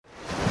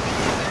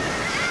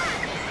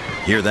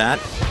Hear that?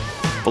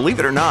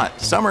 Believe it or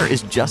not, summer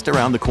is just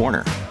around the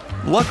corner.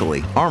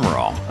 Luckily, Armor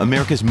All,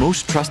 America's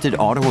most trusted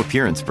auto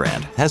appearance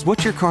brand, has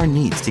what your car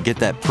needs to get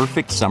that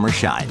perfect summer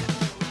shine.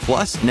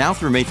 Plus, now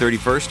through May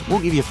 31st, we'll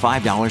give you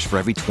 $5 for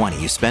every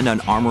 $20 you spend on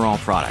Armor All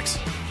products.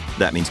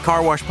 That means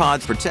car wash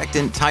pods,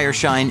 protectant, tire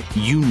shine,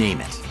 you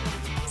name it.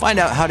 Find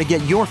out how to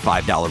get your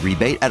 $5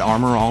 rebate at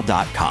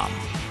armorall.com.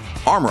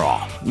 Armor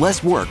All,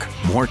 less work,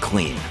 more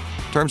clean.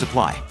 Terms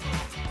apply.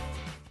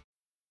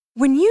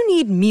 When you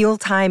need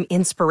mealtime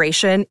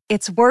inspiration,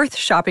 it's worth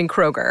shopping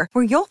Kroger,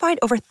 where you'll find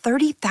over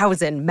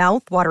 30,000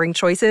 mouth-watering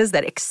choices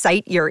that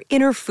excite your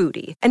inner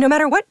foodie. And no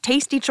matter what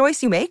tasty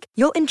choice you make,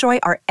 you'll enjoy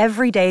our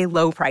everyday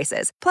low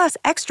prices, plus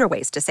extra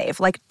ways to save,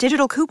 like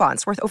digital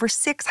coupons worth over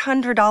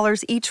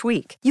 $600 each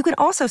week. You can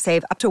also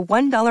save up to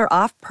 $1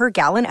 off per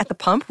gallon at the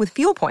pump with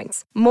fuel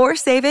points. More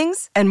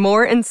savings and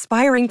more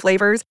inspiring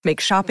flavors make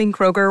shopping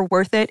Kroger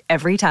worth it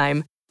every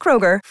time.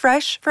 Kroger,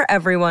 fresh for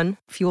everyone.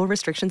 Fuel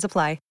restrictions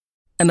apply.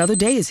 Another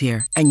day is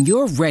here, and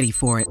you're ready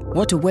for it.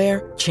 What to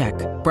wear? Check.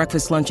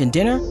 Breakfast, lunch, and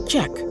dinner?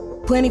 Check.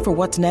 Planning for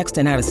what's next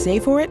and how to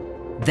save for it?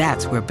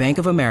 That's where Bank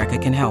of America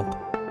can help.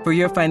 For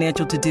your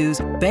financial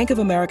to-dos, Bank of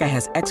America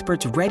has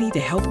experts ready to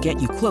help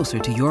get you closer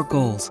to your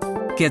goals.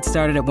 Get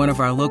started at one of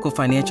our local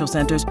financial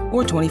centers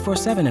or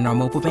 24/7 in our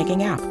mobile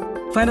banking app.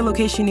 Find a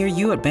location near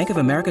you at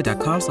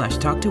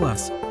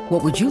bankofamerica.com/talktous.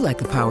 What would you like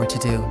the power to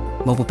do?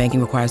 Mobile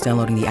banking requires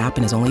downloading the app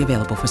and is only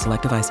available for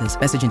select devices.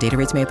 Message and data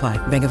rates may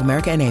apply. Bank of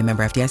America N.A.,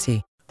 member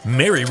FDIC.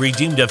 Mary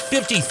redeemed a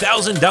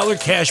 $50,000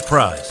 cash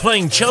prize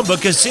playing Chumba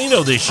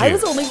Casino this year. I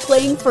was only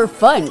playing for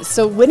fun,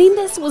 so winning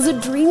this was a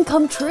dream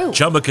come true.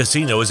 Chumba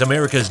Casino is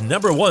America's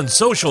 #1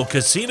 social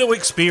casino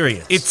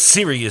experience. It's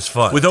serious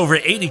fun. With over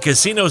 80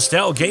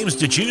 casino-style games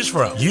to choose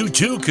from, you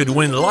too could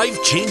win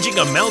life-changing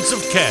amounts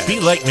of cash. Be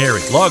like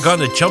Mary. Log on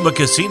to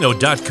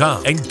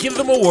ChumbaCasino.com and give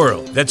them a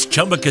whirl. That's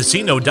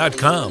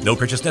ChumbaCasino.com. No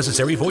purchase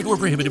necessary. Void where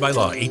prohibited by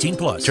law. 18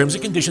 plus. Terms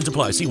and conditions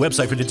apply. See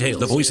website for details.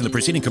 The voice in the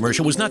preceding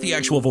commercial was not the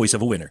actual voice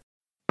of a winner.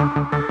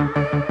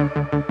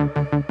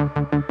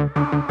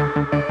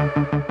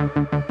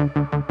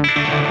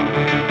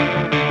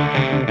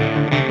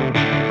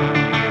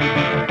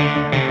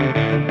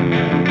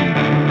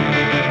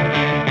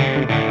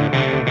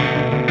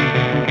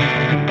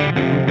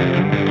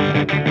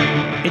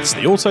 It's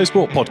the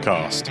Autosport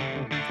Podcast.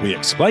 We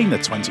explain the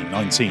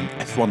 2019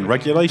 F1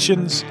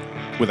 regulations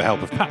with the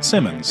help of Pat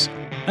Simmons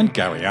and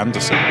Gary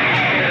Anderson.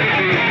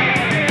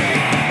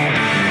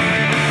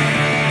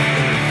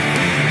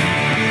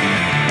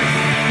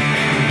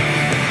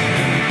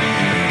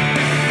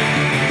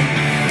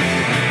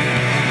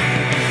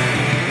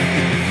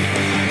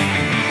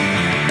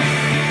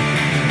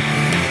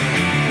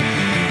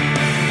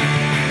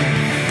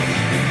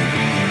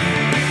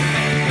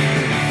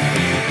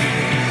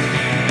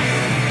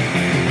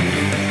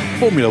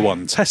 Formula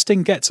One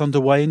testing gets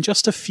underway in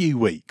just a few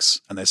weeks,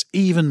 and there's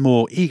even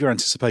more eager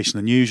anticipation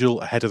than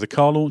usual ahead of the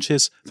car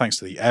launches thanks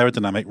to the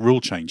aerodynamic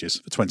rule changes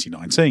for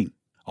 2019.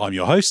 I'm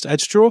your host,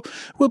 Ed Straw.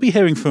 We'll be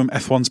hearing from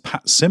F1's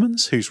Pat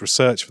Simmons, whose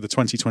research for the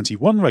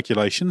 2021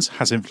 regulations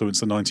has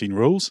influenced the 19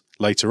 rules,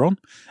 later on,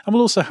 and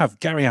we'll also have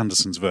Gary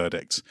Anderson's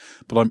verdict.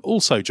 But I'm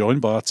also joined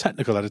by our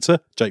technical editor,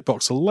 Jake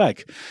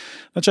Boxall-Legg.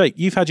 Now, Jake,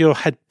 you've had your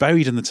head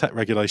buried in the tech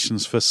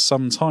regulations for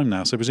some time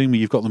now, so presumably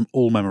you've got them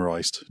all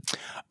memorised.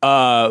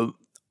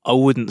 I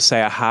wouldn't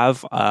say I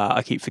have.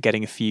 I keep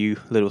forgetting a few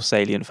little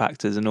salient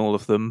factors in all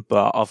of them,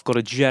 but I've got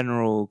a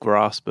general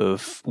grasp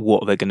of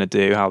what they're going to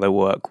do, how they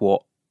work,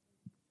 what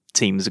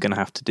teams are going to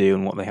have to do,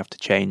 and what they have to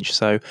change.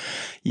 So,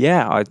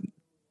 yeah, I've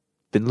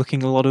been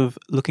looking at a lot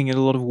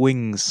of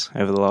wings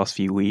over the last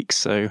few weeks.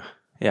 So,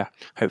 yeah,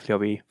 hopefully I'll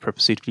be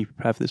suitably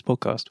prepared for this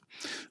podcast.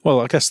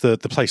 Well, I guess the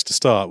place to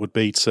start would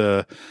be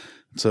to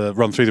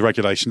run through the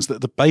regulations.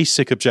 That the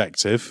basic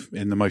objective,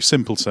 in the most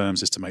simple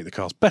terms, is to make the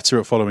cars better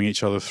at following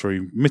each other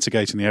through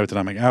mitigating the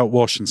aerodynamic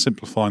outwash and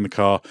simplifying the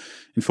car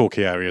in 4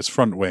 key areas: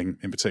 front wing,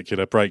 in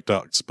particular, brake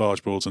ducts,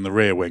 barge boards, and the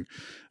rear wing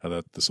are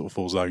the sort of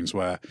 4 zones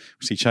where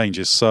we see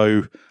changes.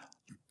 So,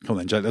 come on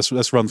then, Jake,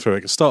 let's run through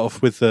it. Start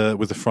off with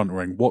the front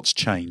wing. What's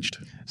changed?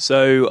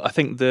 So, I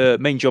think the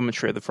main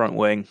geometry of the front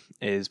wing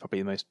is probably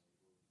the most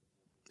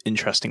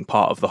interesting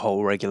part of the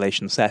whole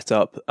regulation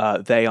setup.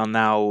 They are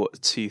now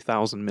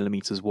 2,000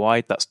 millimeters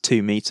wide. That's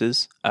 2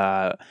 meters,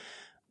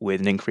 with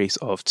an increase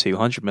of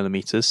 200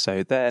 millimeters.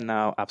 So they're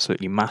now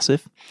absolutely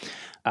massive,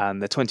 and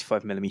they're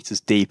 25 millimeters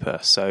deeper.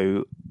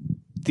 So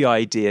the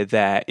idea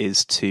there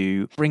is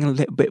to bring a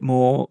little bit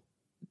more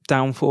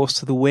downforce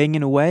to the wing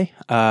in a way,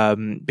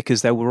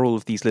 because there were all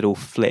of these little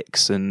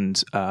flicks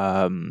and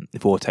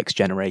vortex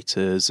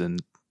generators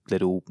and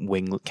little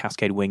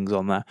cascade wings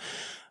on there.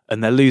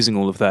 And they're losing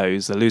all of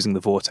those. They're losing the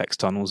vortex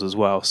tunnels as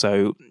well.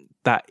 So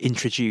that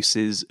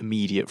introduces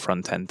immediate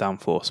front-end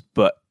downforce,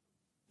 but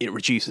it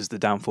reduces the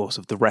downforce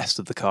of the rest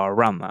of the car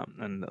around that.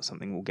 And that's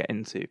something we'll get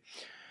into.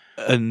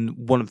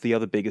 And one of the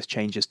other biggest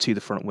changes to the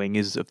front wing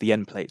is of the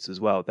end plates as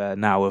well. They're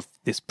now of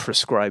this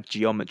prescribed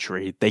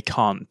geometry. They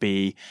can't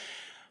be,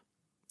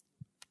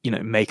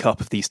 make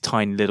up of these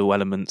tiny little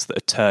elements that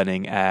are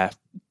turning air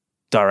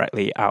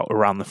directly out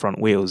around the front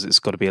wheels. It's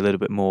got to be a little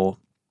bit more.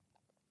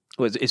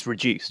 Well, it's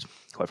reduced,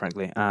 quite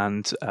frankly,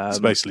 and it's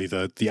basically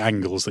the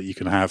angles that you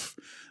can have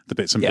the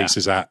bits and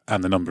pieces at,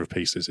 and the number of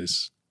pieces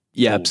is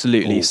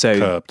absolutely. all So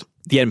curbed.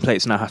 The end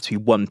plates now have to be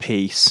one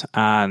piece,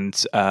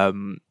 and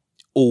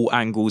all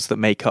angles that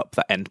make up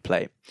that end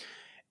plate,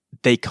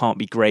 they can't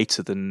be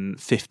greater than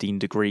 15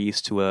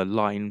 degrees to a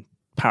line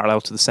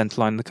parallel to the centre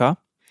line of the car.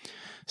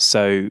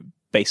 So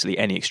basically,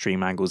 any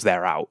extreme angles,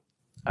 they're out.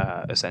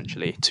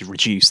 Essentially, to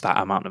reduce that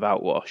amount of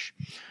outwash.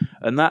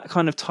 And that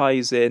kind of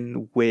ties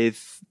in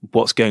with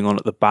what's going on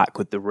at the back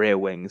with the rear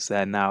wings.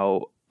 They're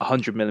now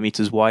 100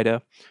 millimeters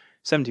wider,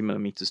 70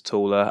 millimeters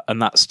taller, and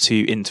that's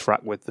to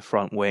interact with the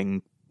front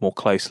wing more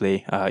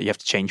closely. You have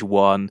to change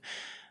one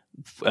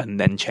and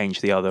then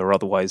change the other,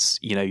 otherwise,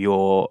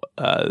 your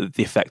the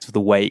effect of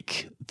the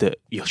wake that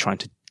you're trying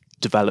to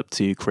develop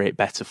to create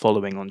better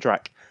following on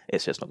track,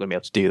 it's just not going to be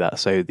able to do that.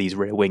 So these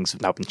rear wings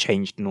have now been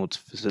changed in order to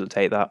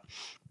facilitate that.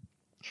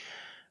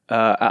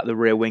 At the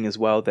rear wing as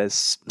well,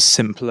 there's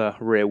simpler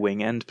rear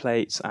wing end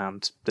plates,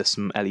 and there's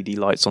some LED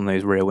lights on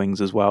those rear wings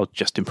as well,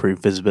 just to improve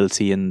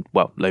visibility in,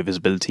 low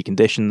visibility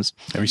conditions.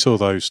 And we saw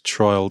those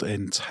trialled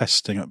in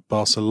testing at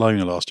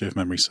Barcelona last year, if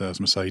memory serves.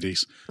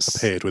 Mercedes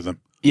appeared with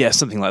them. Yeah,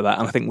 something like that.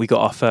 And I think we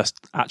got our first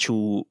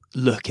actual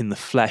look in the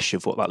flesh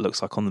of what that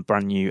looks like on the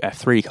brand new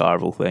F3 car,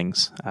 of all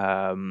things.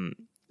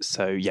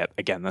 So, yeah,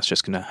 again, that's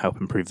just going to help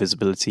improve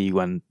visibility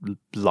when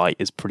light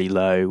is pretty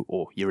low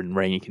or you're in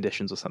rainy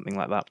conditions or something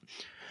like that.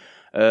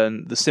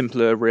 The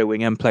simpler rear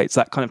wing end plates,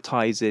 that kind of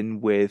ties in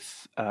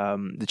with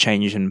the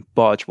change in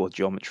barge board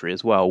geometry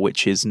as well,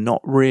 which is not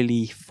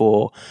really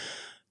for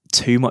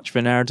too much of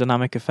an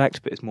aerodynamic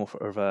effect, but it's more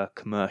of a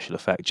commercial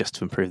effect just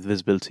to improve the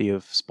visibility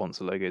of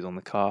sponsor logos on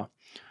the car.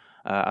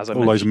 All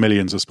those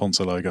millions of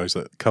sponsor logos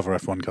that cover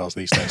F1 cars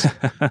these days.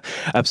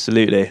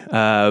 Absolutely.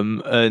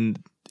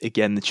 And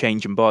again, the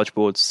change in barge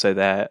boards, so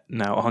they're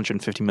now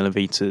 150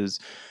 millimeters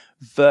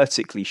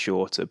vertically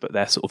shorter, but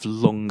they're sort of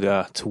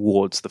longer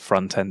towards the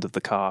front end of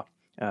the car.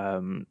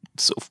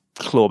 Sort of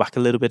claw back a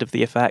little bit of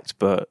the effect,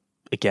 but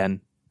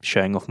again,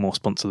 showing off more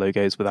sponsor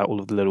logos without all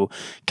of the little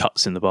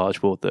cuts in the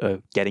barge board that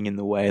are getting in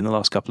the way in the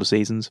last couple of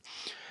seasons.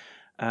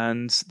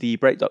 And the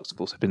brake ducts have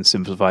also been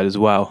simplified as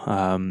well.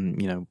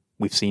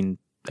 We've seen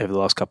over the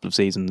last couple of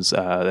seasons,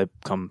 they've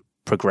become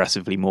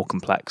progressively more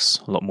complex,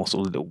 a lot more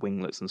sort of little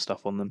winglets and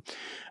stuff on them.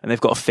 And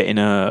they've got to fit in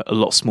a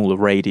lot smaller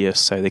radius,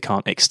 so they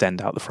can't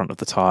extend out the front of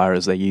the tyre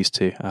as they used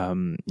to.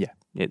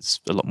 It's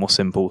a lot more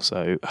simple.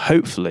 So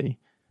hopefully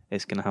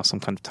it's going to have some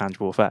kind of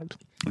tangible effect.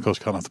 Of course,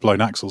 you can't have the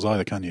blown axles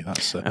either, can you?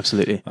 That's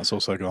absolutely. That's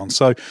also gone.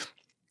 So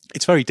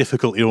it's very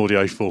difficult in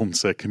audio form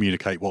to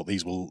communicate what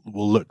these will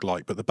look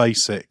like, but the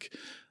basic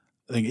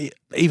thing,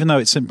 even though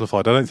it's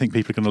simplified, I don't think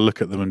people are going to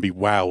look at them and be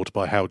wowed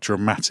by how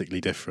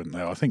dramatically different they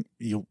are. I think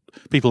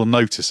people will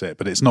notice it,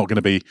 but it's not going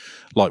to be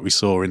like we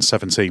saw in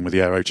 17 with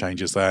the aero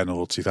changes then,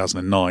 or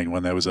 2009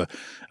 when there was a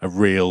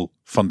real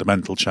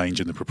fundamental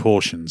change in the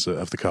proportions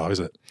of the car, is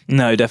it?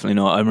 No, definitely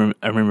not.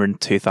 I remember in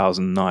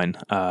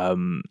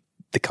 2009,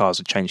 the cars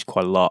had changed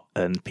quite a lot,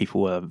 and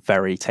people were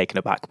very taken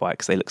aback by it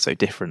because they look so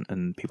different.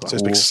 And people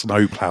so big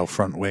snowplow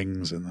front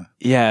wings, and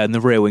and the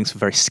rear wings were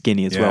very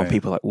skinny as well.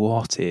 People were like,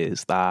 "What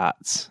is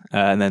that?"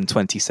 And then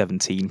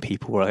 2017,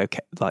 people were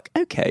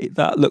okay,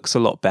 that looks a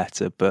lot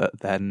better. But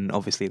then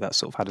obviously that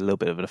sort of had a little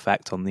bit of an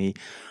effect on the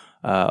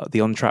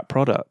on-track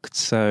product.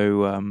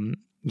 So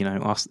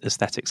our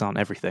aesthetics aren't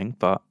everything,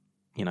 but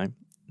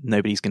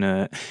nobody's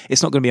gonna.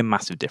 It's not going to be a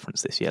massive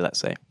difference this year, let's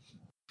say.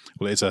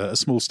 Well, it's a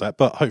small step,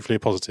 but hopefully a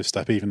positive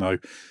step, even though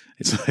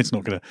it's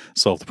not going to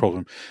solve the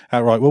problem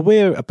outright. Well,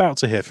 we're about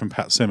to hear from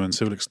Pat Symonds,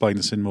 who will explain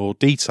this in more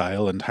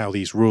detail and how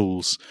these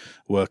rules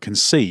were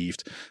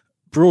conceived.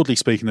 Broadly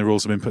speaking, the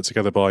rules have been put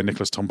together by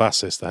Nicholas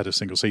Tombazis, the head of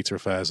single-seater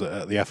affairs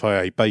at the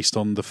FIA, based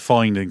on the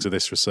findings of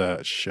this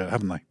research,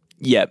 haven't they?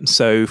 Yeah,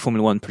 so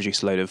Formula One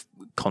produced a load of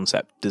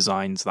concept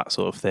designs, that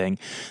sort of thing.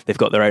 They've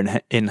got their own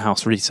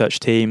in-house research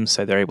team,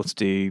 so they're able to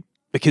do,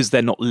 because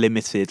they're not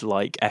limited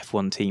like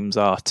F1 teams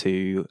are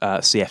to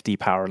CFD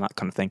power and that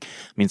kind of thing,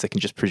 it means they can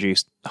just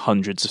produce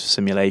hundreds of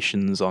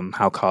simulations on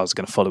how cars are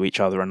going to follow each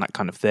other and that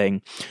kind of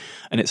thing.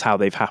 And it's how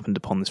they've happened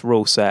upon this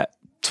rule set.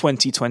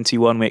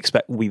 2021 we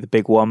expect will be the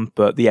big one,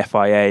 but the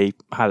FIA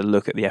had a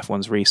look at the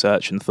F1's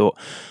research and thought,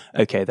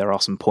 okay, there are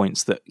some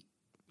points that,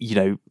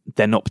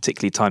 they're not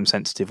particularly time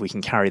sensitive. We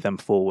can carry them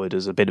forward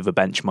as a bit of a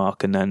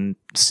benchmark and then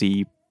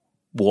see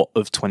what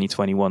of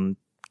 2021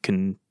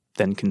 can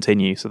then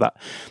continue. So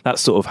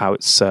that's sort of how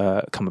it's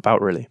come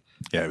about, really.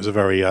 Yeah, it was a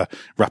very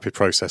rapid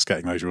process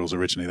getting those rules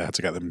originally. They had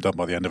to get them done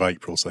by the end of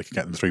April so they could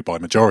get them through by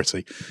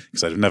majority,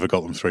 because they'd have never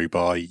got them through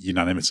by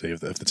unanimity of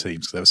the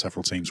teams. Because there were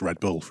several teams,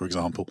 Red Bull, for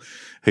example,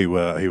 who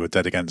were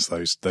dead against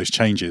those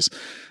changes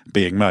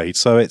being made.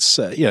 So it's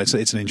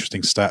an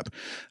interesting step.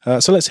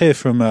 So let's hear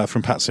from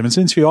Pat Symonds'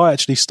 interview. I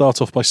actually start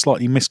off by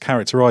slightly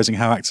mischaracterising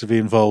how actively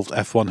involved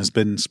F1 has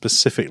been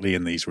specifically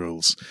in these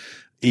rules,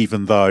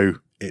 even though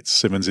it's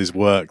Symonds'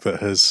 work that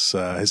has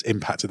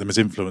impacted them, has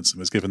influenced them,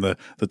 has given the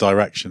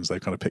directions.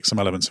 They've kind of picked some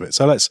elements of it.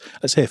 So let's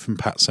hear from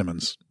Pat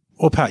Symonds.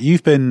 Well, Pat,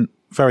 you've been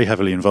very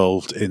heavily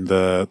involved in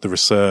the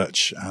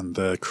research and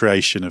the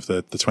creation of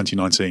the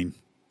 2019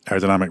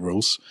 aerodynamic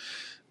rules.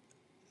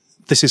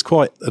 This is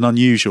quite an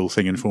unusual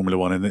thing in Formula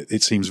One, and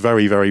it seems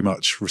very, very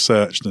much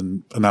researched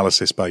and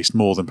analysis based,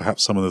 more than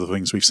perhaps some of the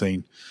things we've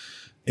seen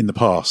in the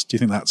past. Do you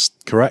think that's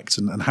correct?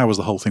 And how has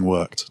the whole thing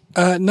worked?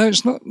 No,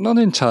 it's not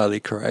entirely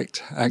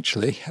correct,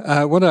 actually.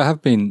 What I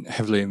have been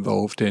heavily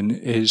involved in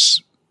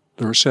is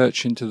the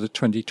research into the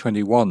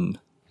 2021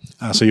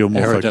 so you're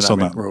more focused on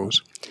that.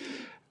 Rules.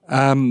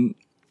 And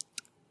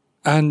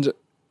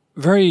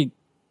very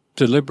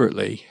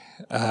deliberately,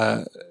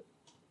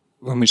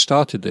 when we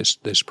started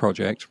this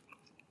project,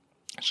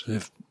 sort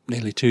of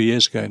nearly 2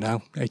 years ago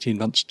now, 18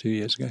 months, 2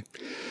 years ago,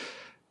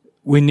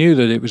 we knew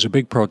that it was a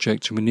big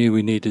project and we knew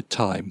we needed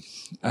time.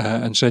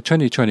 And so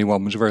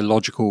 2021 was a very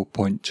logical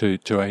point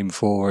to aim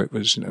for. It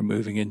was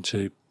moving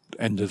into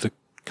end of the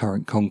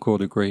current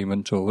Concord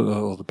Agreement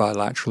or the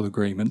bilateral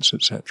agreements,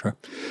 etc.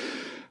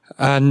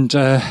 And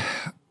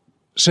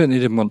certainly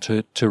didn't want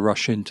to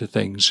rush into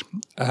things.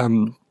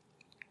 You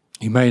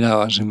may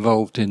know I was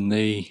involved in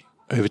the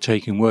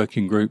overtaking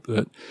working group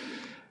that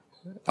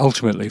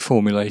ultimately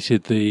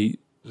formulated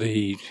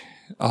the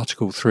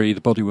Article 3,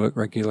 the bodywork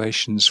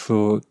regulations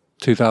for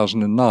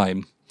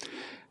 2009.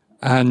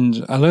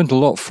 And I learned a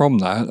lot from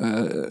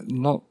that,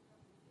 not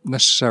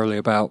necessarily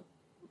about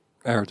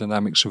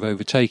aerodynamics of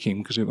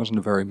overtaking, because it wasn't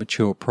a very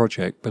mature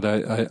project, but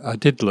I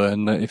did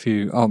learn that if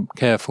you aren't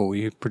careful,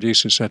 you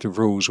produce a set of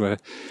rules where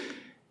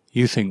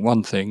you think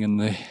one thing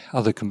and the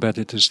other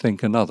competitors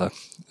think another.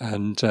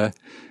 And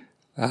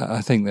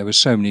I think there were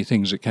so many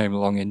things that came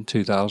along in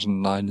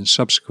 2009 and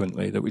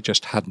subsequently that we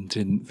just hadn't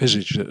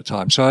envisaged at the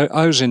time. So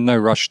I was in no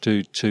rush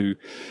to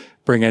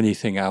bring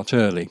anything out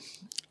early.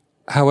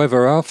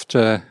 However,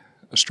 after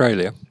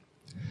Australia,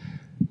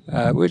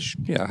 which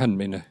hadn't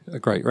been a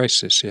great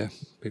race this year,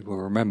 people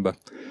will remember,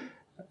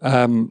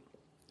 the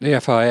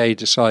FIA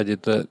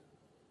decided that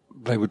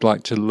they would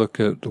like to look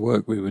at the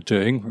work we were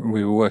doing.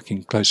 We were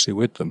working closely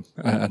with them,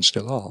 and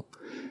still are,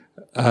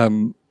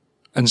 and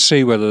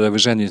see whether there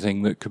was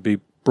anything that could be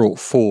brought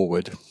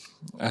forward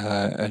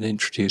and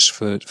introduced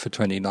for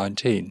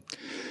 2019.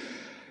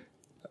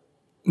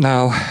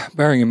 Now,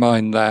 bearing in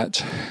mind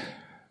that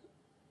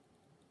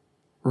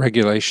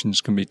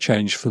regulations can be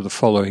changed for the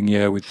following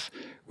year with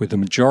the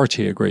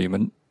majority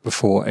agreement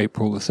before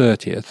April the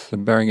 30th,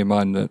 and bearing in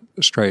mind that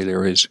Australia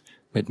is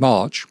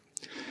mid-March,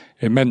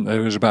 it meant there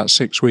was about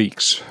 6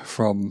 weeks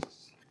from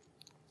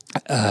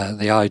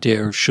the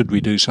idea of should we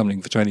do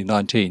something for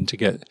 2019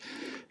 to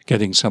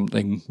getting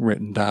something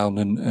written down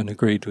and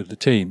agreed with the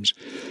teams,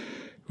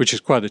 which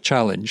is quite a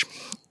challenge.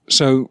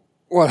 So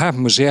what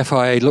happened was the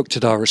FIA looked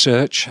at our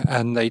research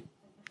and they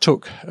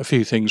took a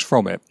few things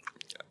from it.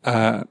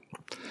 And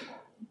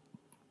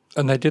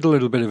they did a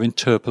little bit of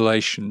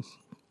interpolation.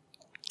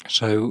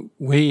 So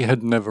we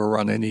had never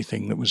run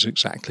anything that was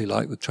exactly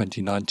like the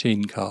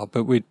 2019 car,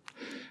 but we'd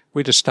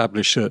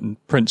established certain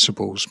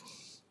principles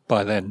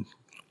by then.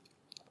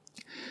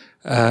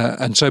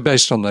 And so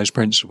based on those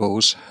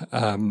principles,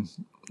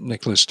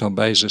 Nicholas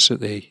Tombazis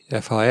at the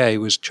FIA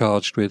was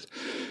charged with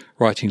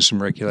writing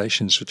some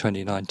regulations for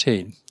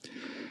 2019.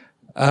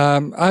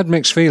 I had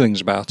mixed feelings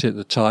about it at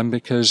the time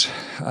because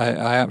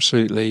I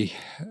absolutely,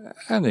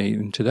 and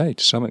even today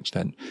to some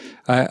extent,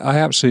 I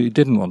absolutely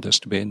didn't want us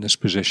to be in this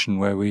position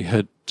where we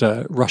had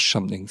rushed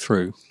something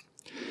through.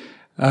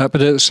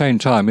 But at the same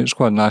time, it was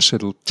quite a nice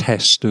little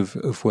test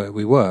of where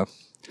we were.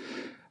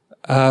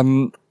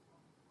 So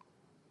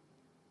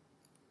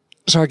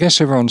I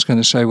guess everyone's going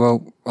to say,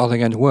 well, are they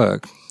going to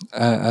work?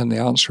 And the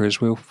answer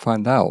is we'll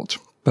find out.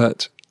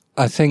 But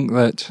I think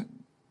that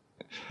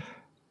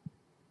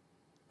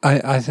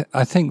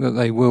I think that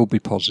they will be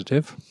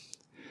positive.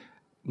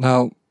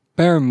 Now,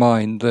 bear in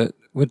mind that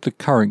with the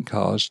current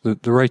cars,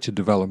 the rate of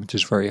development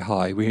is very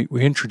high. We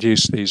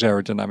introduced these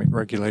aerodynamic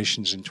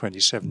regulations in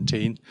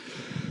 2017,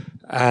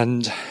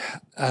 and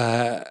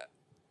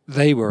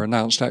they were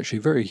announced actually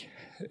very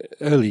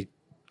early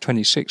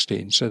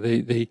 2016. So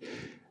the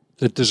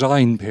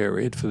design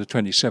period for the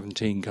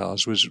 2017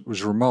 cars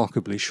was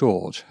remarkably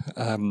short.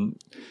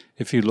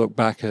 If you look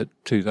back at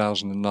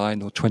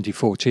 2009 or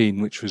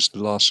 2014, which was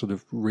the last sort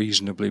of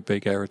reasonably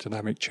big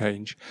aerodynamic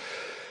change,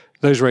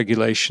 those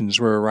regulations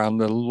were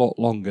around a lot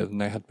longer than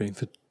they had been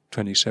for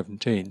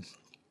 2017.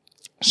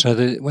 So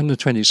when the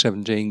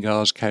 2017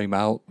 cars came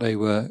out, they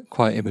were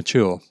quite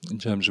immature in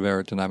terms of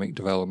aerodynamic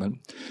development.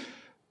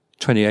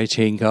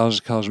 2018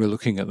 cars we're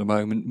looking at the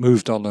moment,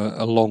 moved on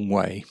a long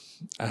way,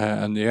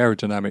 and the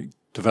aerodynamic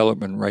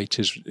development rate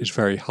is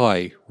very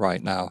high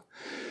right now.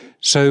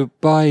 So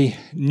by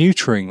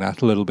neutering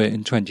that a little bit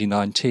in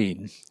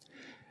 2019,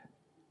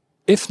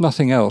 if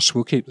nothing else,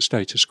 we'll keep the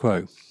status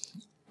quo.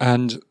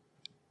 And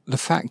the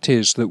fact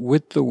is that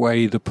with the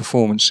way the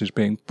performance is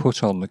being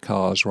put on the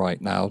cars right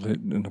now,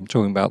 and I'm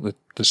talking about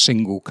the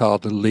single car,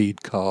 the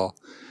lead car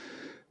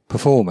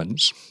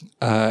performance,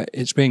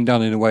 it's being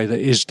done in a way that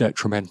is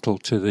detrimental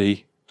to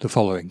the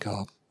following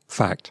car.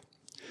 Fact.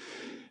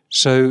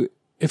 So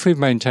if we've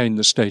maintained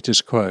the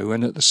status quo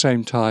and at the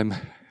same time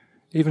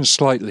even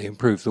slightly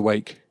improve the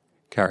wake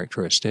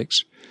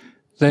characteristics,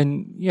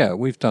 then yeah,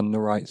 we've done the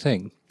right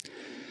thing.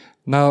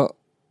 Now,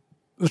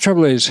 the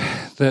trouble is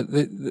that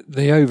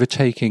the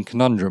overtaking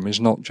conundrum is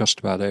not just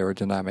about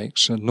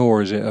aerodynamics, and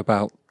nor is it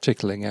about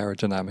tickling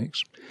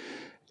aerodynamics.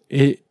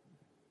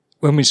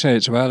 When we say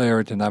it's about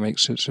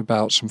aerodynamics, it's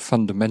about some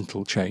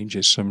fundamental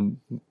changes, some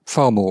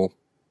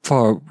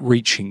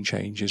far-reaching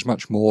changes,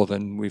 much more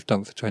than we've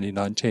done for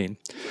 2019.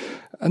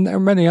 And there are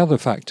many other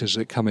factors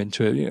that come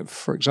into it. You know,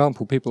 for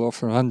example, people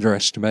often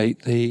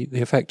underestimate the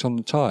effect on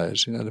the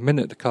tyres. You know, the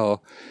minute the car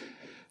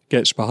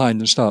gets behind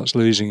and starts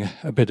losing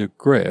a bit of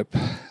grip,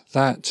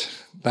 that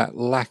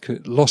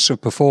loss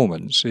of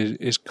performance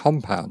is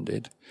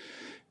compounded,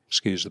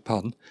 excuse the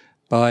pun,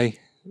 by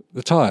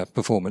the tyre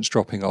performance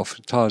dropping off.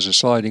 The tyres are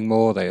sliding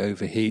more, they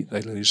overheat,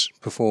 they lose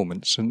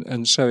performance,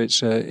 and so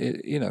it's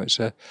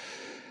a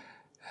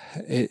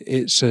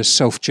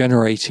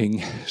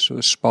self-generating sort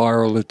of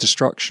spiral of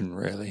destruction,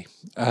 really.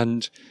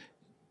 And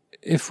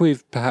if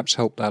we've perhaps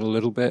helped that a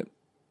little bit,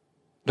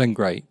 then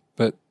great.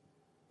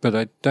 But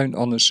I don't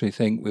honestly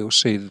think we'll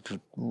see the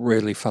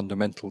really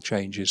fundamental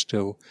changes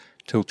till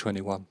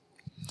 21.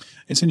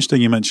 It's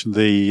interesting you mentioned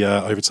the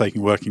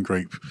overtaking working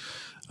group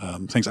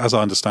things, as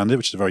I understand it,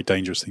 which is a very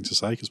dangerous thing to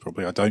say because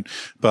probably I don't.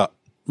 But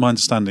my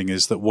understanding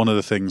is that one of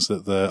the things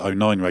that the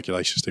 09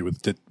 regulations do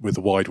with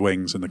the wide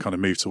wings and the kind of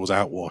move towards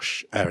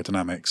outwash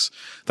aerodynamics,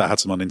 that had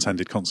some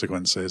unintended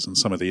consequences, and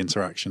some of the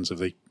interactions of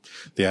the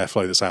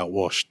airflow that's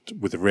outwashed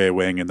with the rear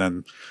wing and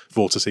then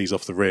vortices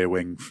off the rear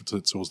wing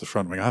towards the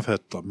front wing. I've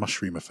heard like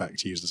mushroom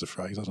effect used as a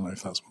phrase. I don't know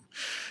if that's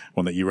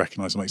one that you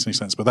recognise or makes any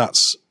sense, but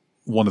that's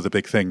one of the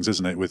big things,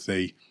 isn't it, with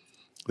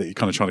that you're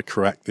kind of trying to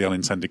correct the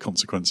unintended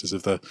consequences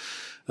of the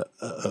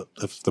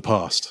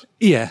past.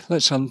 Yeah,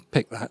 let's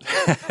unpick that.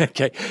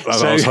 Okay.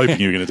 I was hoping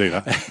you were going to do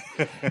that.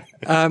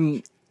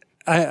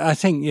 I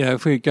think,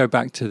 if we go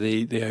back to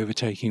the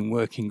overtaking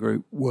working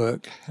group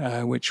work,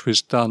 which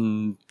was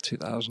done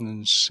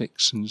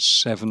 2006 and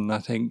 7, I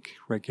think,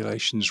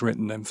 regulations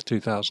written then for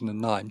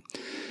 2009.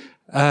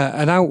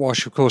 And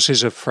outwash, of course,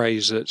 is a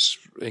phrase that's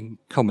in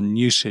common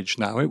usage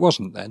now. It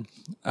wasn't then.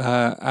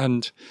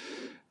 And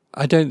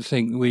I don't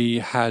think we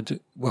had,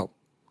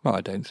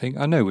 I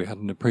know we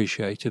hadn't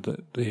appreciated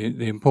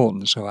the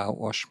importance of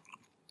outwash.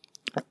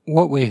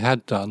 What we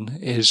had done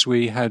is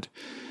we had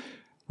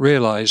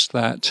realised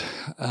that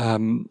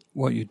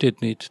what you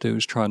did need to do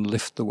is try and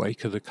lift the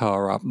wake of the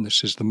car up, and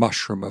this is the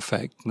mushroom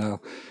effect.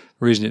 Now,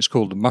 the reason it's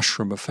called the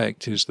mushroom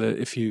effect is that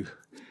if you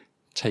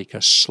take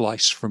a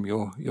slice from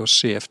your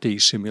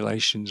CFD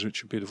simulations,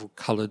 which are beautiful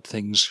coloured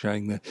things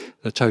showing the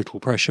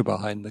total pressure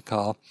behind the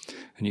car,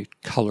 and you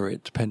colour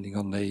it depending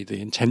on the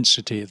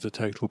intensity of the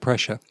total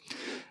pressure,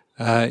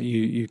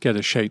 you get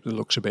a shape that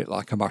looks a bit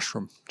like a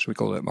mushroom. So we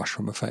call it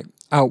mushroom effect.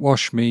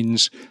 Outwash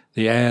means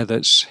the air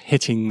that's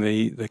hitting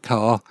the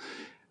car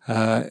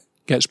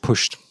gets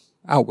pushed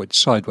outwards,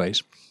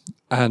 sideways,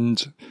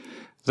 and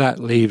that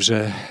leaves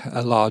a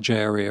large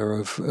area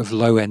of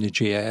low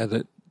energy air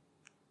that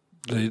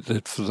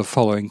the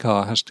following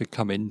car has to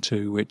come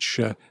into, which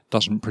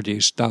doesn't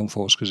produce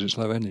downforce because it's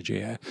low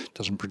energy air,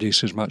 doesn't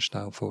produce as much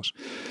downforce.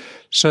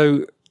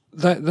 So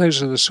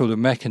those are the sort of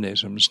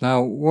mechanisms.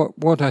 Now,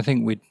 what I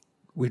think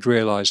we'd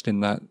realised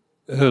in that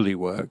early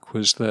work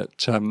was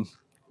that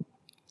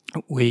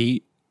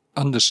we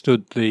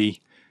understood the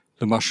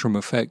mushroom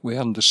effect, we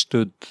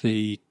understood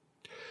the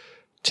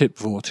tip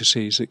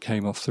vortices that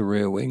came off the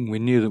rear wing. We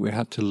knew that we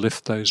had to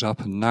lift those up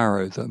and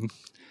narrow them.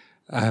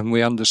 And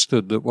we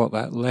understood that what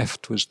that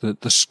left was the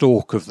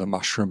stalk of the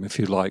mushroom, if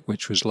you like,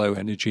 which was low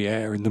energy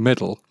air in the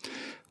middle.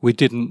 We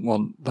didn't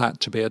want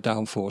that to be a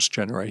downforce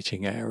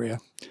generating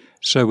area.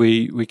 So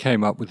we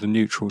came up with the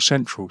neutral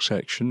central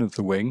section of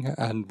the wing,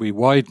 and we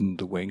widened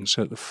the wing,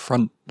 so the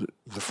front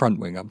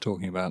wing I'm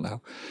talking about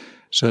now,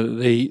 so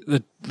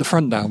that the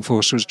front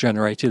downforce was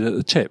generated at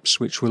the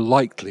tips, which were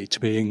likely to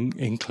be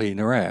in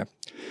cleaner air.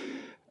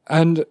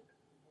 And,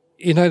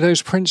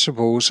 those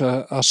principles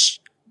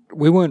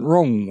we weren't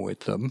wrong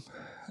with them,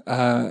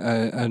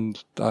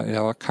 and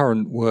our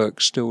current work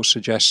still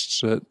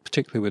suggests that,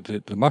 particularly with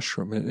the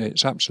mushroom,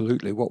 it's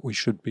absolutely what we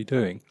should be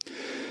doing.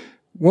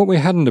 What we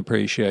hadn't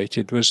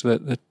appreciated was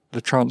that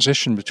the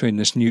transition between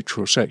this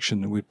neutral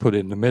section that we put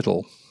in the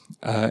middle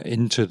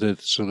into the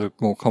sort of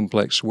more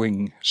complex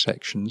wing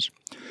sections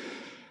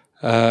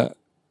was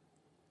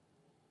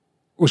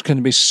going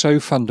to be so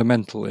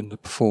fundamental in the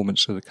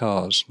performance of the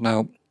cars.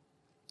 Now,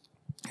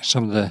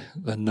 some of the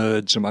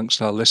nerds amongst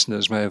our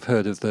listeners may have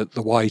heard of the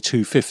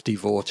Y250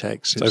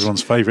 vortex. It's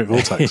everyone's favourite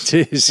vortex.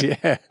 It is,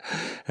 yeah.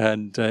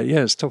 And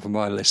it's top of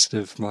my list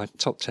of my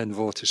top 10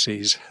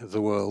 vortices of the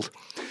world.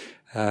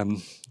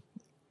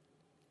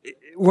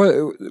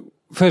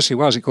 Firstly,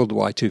 why is it called the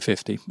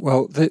Y250?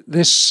 Well,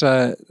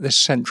 this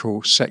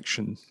central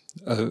section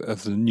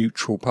of the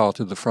neutral part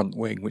of the front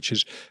wing, which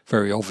is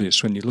very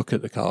obvious when you look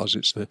at the cars,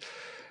 it's the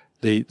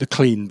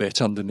clean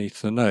bit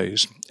underneath the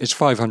nose. It's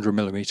 500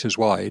 millimetres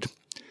wide.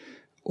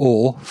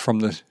 Or from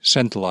the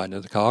centre line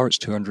of the car, it's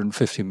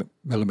 250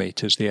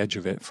 millimetres, the edge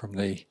of it from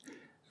the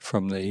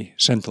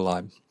centre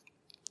line.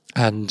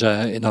 And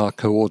in our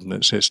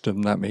coordinate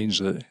system, that means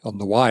that on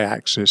the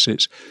y-axis,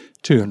 it's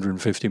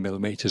 250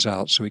 millimeters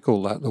out, so we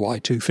call that the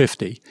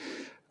Y250.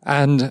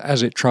 And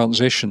as it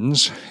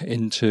transitions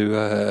into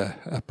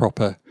a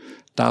proper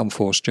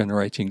downforce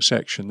generating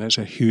section, there's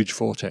a huge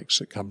vortex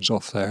that comes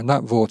off there, and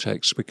that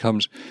vortex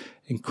becomes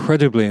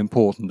incredibly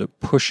important at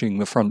pushing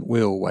the front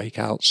wheel wake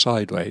out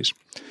sideways.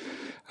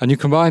 And you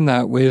combine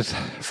that with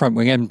front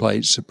wing end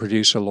plates that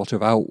produce a lot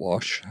of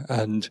outwash,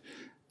 and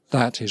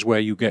that is where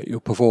you get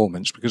your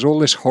performance, because all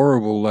this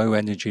horrible low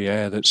energy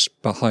air that's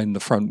behind the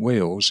front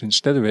wheels,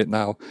 instead of it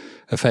now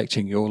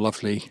affecting your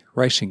lovely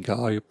racing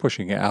car, you're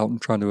pushing it out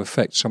and trying to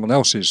affect someone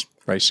else's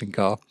racing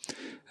car,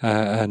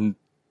 and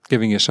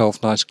giving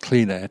yourself nice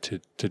clean air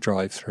to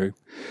drive through.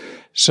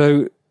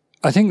 So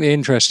I think the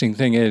interesting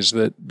thing is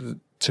that,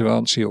 to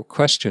answer your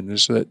question,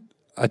 is that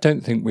I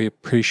don't think we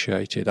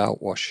appreciated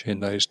outwash in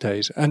those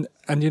days. And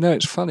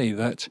it's funny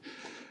that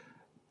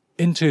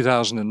in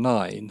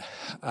 2009,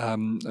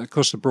 of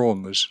course, the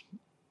Brawn was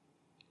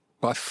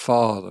by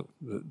far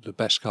the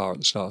best car at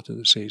the start of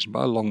the season,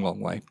 by a long, long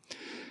way.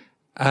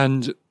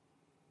 And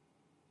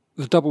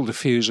the double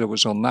diffuser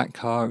was on that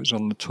car, it was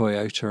on the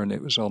Toyota, and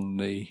it was on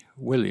the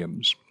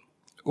Williams,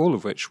 all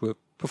of which were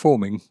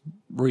performing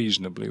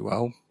reasonably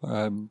well.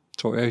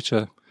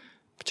 Toyota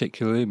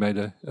particularly made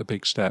a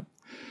big step.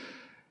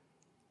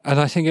 And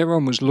I think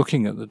everyone was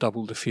looking at the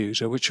double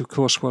diffuser, which of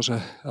course was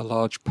a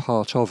large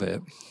part of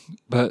it.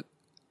 But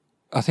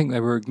I think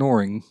they were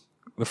ignoring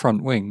the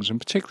front wings, and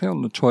particularly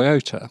on the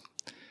Toyota.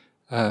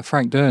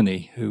 Frank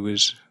Durney, who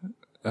was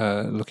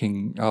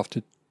looking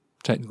after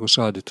technical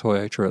side of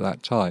Toyota at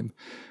that time,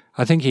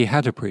 I think he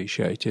had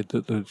appreciated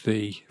that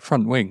the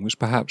front wing was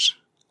perhaps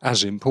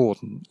as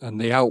important, and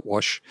the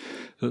outwash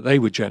that they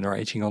were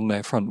generating on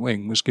their front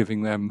wing was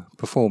giving them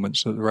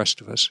performance that the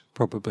rest of us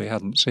probably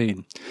hadn't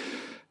seen.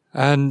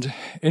 And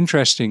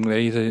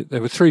interestingly,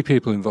 there were three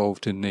people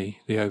involved in the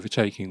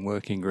overtaking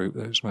working group.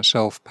 There was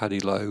myself, Paddy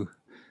Lowe,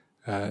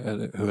 who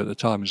at the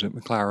time was at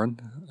McLaren,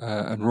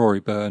 and Rory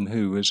Byrne,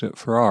 who was at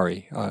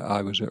Ferrari.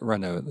 I was at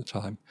Renault at the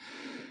time.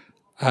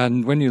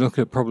 And when you look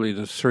at probably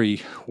the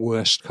three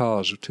worst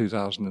cars of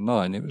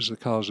 2009, it was the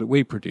cars that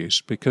we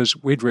produced,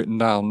 because we'd written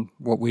down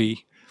what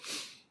we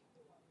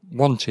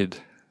wanted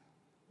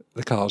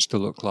the cars to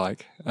look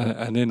like.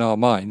 And in our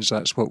minds,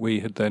 that's what we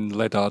had then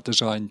led our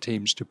design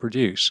teams to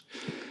produce.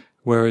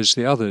 Whereas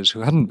the others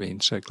who hadn't been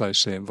so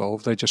closely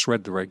involved, they just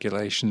read the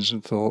regulations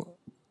and thought,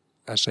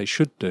 as they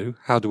should do,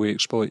 how do we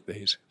exploit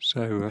these?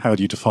 So how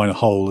do you define a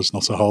hole as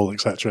not a hole,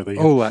 etc.?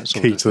 All that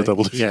sort key of to the thing.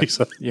 double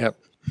diffuser. Yep.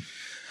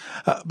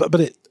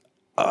 But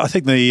I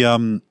think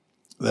the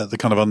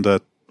kind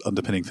of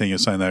underpinning thing you're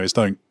saying there is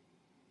the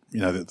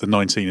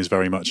 19 is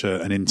very much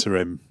an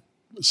interim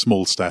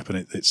small step,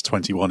 and it's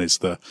 21 is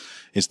the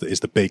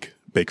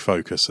big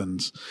focus.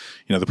 And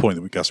the point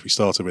that we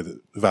started with,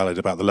 valid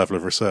about the level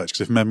of research,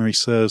 because if memory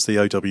serves, the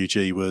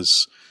OWG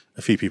was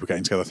a few people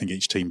getting together. I think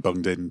each team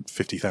bunged in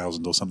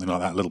 50,000 or something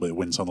like that, a little bit of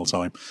wind tunnel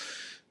time.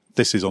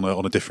 This is on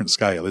a different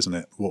scale, isn't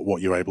it?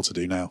 What you're able to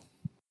do now.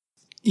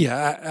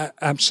 Yeah,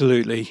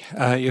 absolutely.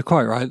 You're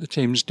quite right. The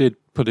teams did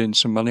put in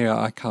some money.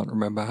 I can't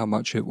remember how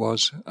much it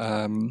was.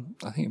 I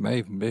think it may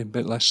even be a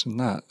bit less than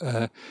that.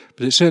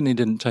 But it certainly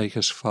didn't take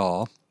us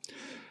far.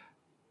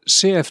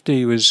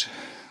 CFD was,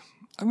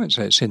 I won't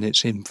say it's in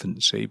its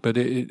infancy, but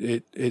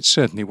it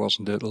certainly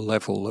wasn't at a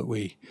level that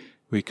we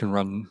can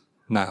run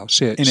now. In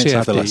its CFD,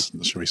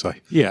 adolescence, shall we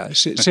say. Yeah,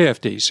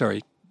 CFD,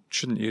 sorry.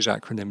 Shouldn't use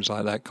acronyms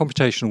like that.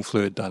 Computational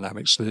fluid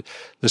dynamics,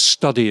 the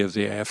study of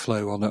the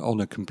airflow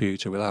on a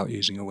computer without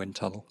using a wind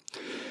tunnel.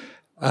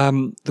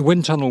 The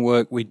wind tunnel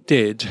work we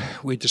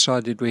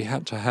decided we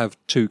had to have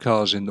two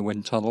cars in the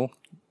wind tunnel.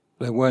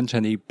 There weren't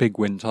any big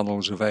wind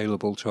tunnels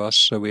available to us,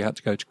 so we had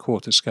to go to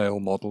quarter scale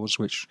models,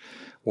 which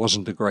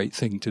wasn't a great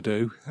thing to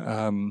do.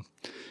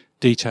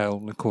 Detail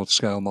in the quarter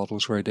scale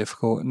models very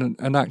difficult,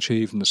 and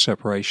actually even the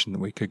separation that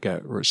we could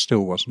get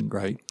still wasn't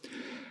great.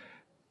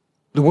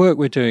 The work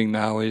we're doing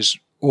now is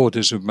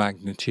orders of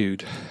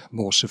magnitude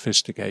more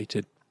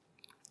sophisticated.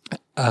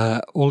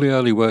 All the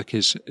early work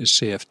is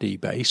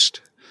CFD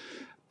based,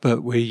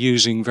 but we're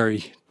using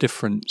very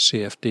different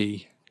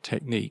CFD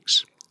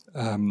techniques.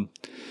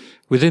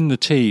 Within the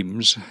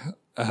teams,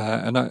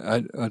 and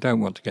I don't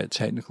want to get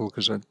technical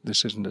because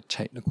this isn't a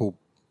technical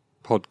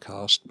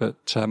podcast,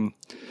 but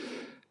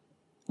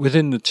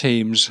within the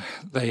teams,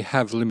 they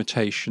have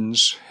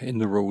limitations in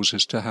the rules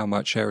as to how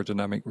much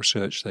aerodynamic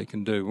research they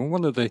can do. And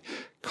one of the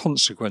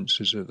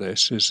consequences of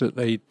this is that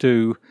they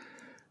do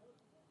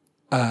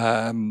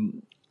the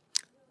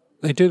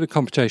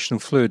computational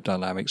fluid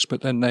dynamics,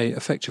 but then they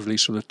effectively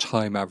sort of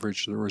time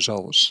average the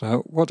results.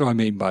 So what do I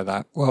mean by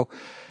that? Well,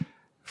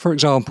 for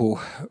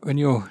example, when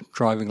you're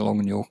driving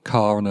along in your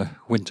car on a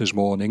winter's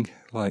morning,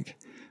 like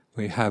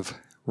we have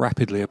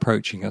rapidly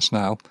approaching us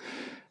now,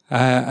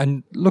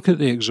 and look at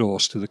the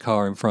exhaust of the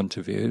car in front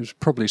of you. There's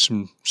probably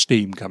some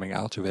steam coming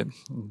out of it.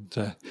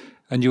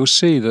 And you'll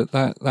see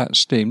that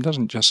steam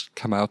doesn't just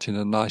come out in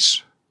a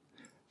nice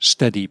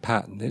steady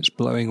pattern. It's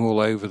blowing all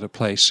over the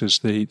place as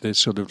the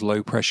sort of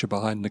low pressure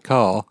behind the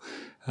car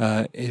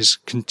is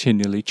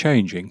continually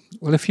changing.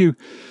 Well, if you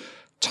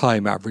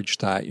time average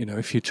that,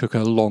 if you took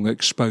a long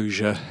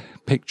exposure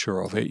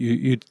picture of it,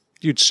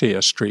 you'd see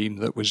a stream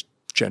that was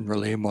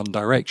generally in one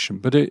direction.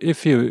 But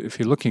if you're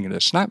looking at a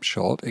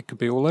snapshot, it could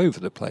be all over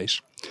the place.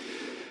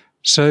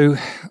 So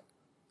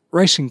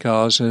racing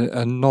cars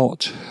are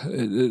not,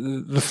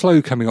 the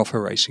flow coming off a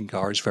racing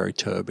car is very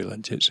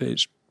turbulent.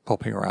 It's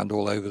popping around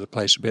all over the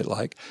place, a bit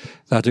like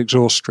that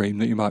exhaust stream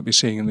that you might be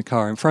seeing in the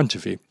car in front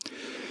of you.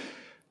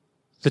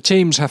 The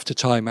teams have to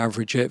time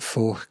average it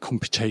for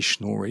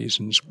computational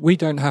reasons. We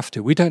don't have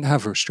to. We don't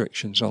have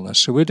restrictions on us.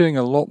 So we're doing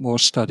a lot more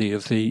study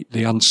of the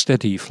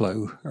unsteady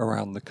flow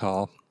around the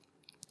car.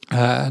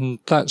 And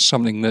that's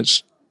something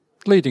that's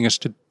leading us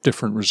to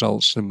different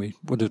results than we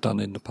would have done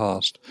in the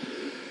past.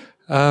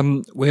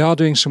 We are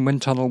doing some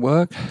wind tunnel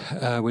work.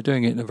 We're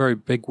doing it in a very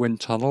big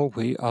wind tunnel.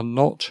 We are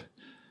not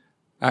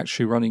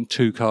actually running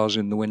 2 cars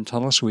in the wind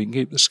tunnel, so we can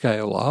keep the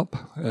scale up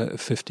at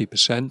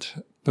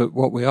 50%. But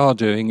what we are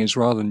doing is,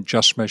 rather than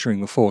just measuring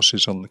the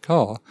forces on the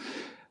car,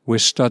 we're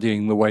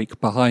studying the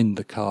wake behind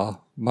the car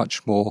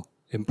much more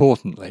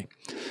importantly.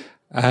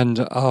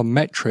 And our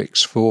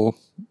metrics for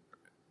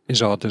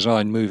is our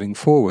design moving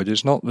forward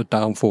is not the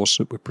downforce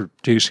that we're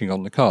producing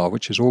on the car,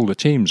 which is all the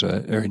teams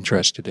are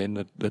interested in,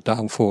 the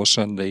downforce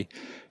and the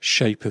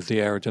shape of the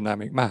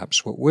aerodynamic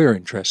maps. What we're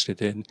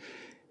interested in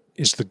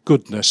is the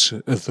goodness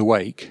of the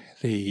wake,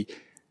 the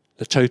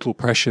total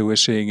pressure we're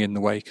seeing in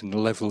the wake and the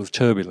level of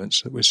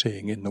turbulence that we're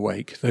seeing in the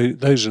wake.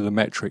 Those are the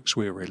metrics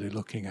we're really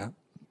looking at.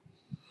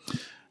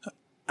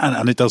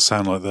 And it does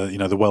sound like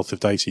the wealth of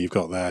data you've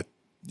got there,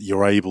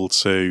 you're able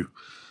to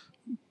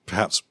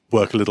perhaps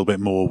work a little bit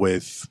more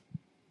with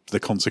the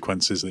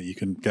consequences that you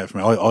can get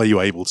from it. Are you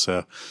able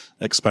to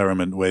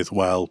experiment with,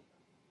 well,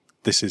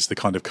 this is the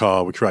kind of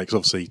car we create? Because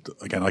obviously,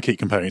 again, I keep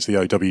comparing it to the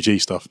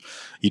OWG stuff.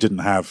 You didn't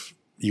have,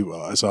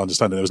 as I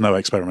understand it, there was no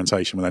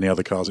experimentation with any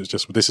other cars. It's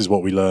just, this is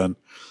what we learn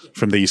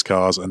from these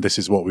cars, and this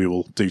is what we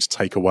will do to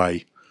take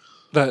away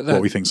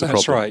what we think is the problem.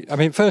 That's right. I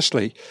mean,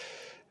 firstly,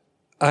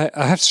 I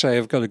have to say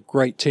I've got a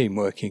great team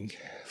working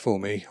for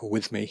me or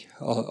with me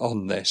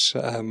on this.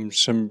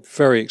 Some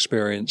very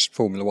experienced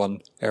Formula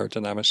One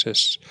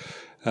aerodynamicists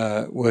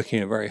working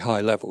at a very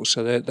high level.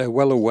 So they're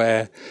well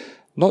aware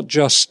not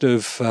just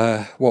of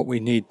what we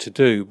need to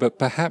do, but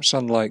perhaps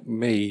unlike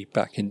me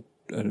back in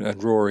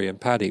and Rory and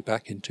Paddy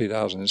back in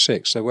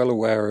 2006, they're well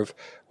aware of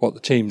what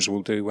the teams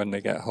will do when they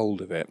get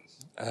hold of it.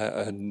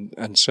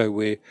 And so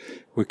we're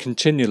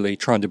continually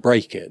trying to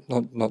break it,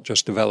 not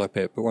just develop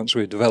it, but once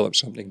we've developed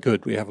something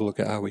good, we have a look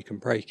at how we can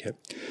break it.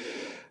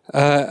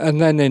 And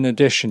then in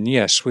addition,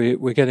 yes,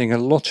 we're getting a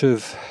lot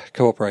of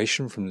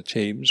cooperation from the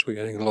teams. We're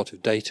getting a lot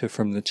of data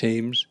from the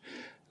teams.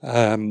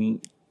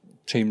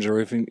 Teams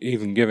are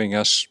even giving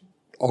us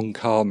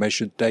on-car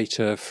measured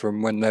data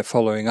from when they're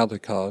following other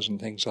cars and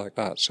things like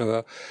that.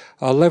 So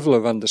our level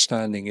of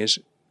understanding is,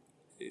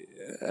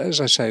 as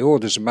I say,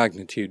 orders of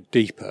magnitude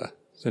deeper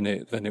than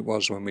it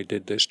was when we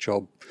did this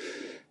job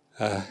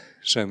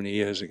so many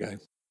years ago.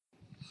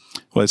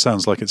 Well, it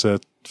sounds like it's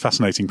a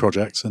fascinating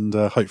project, and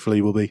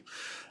hopefully will be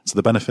to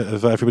the benefit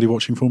of everybody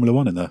watching Formula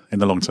One in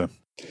the long term.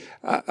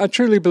 I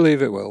truly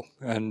believe it will,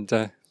 and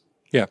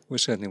we're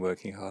certainly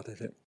working hard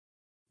at it.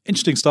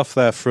 Interesting stuff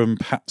there from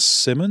Pat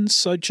Simmons.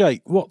 So,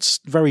 Jake, what's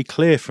very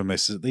clear from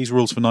this is that these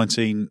rules for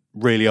 19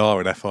 really are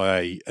an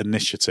FIA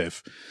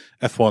initiative.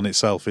 F1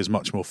 itself is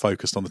much more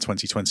focused on the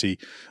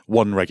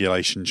 2021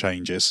 regulation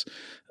changes.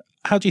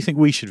 How do you think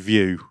we should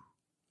view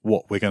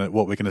what we're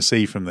going to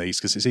see from these?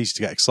 Because it's easy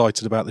to get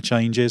excited about the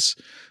changes.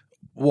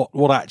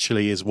 What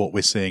actually is what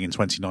we're seeing in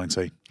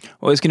 2019?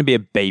 Well, it's going to be a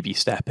baby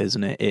step,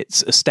 isn't it?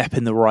 It's a step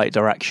in the right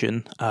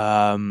direction.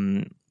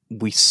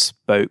 We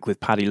spoke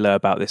with Paddy Lowe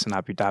about this in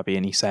Abu Dhabi,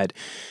 and he said,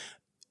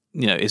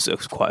 it's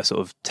quite a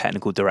sort of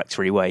technical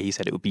directory way. He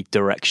said it would be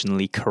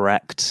directionally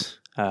correct,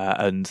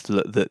 and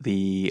that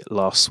the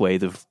last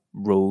swathe of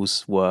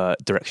rules were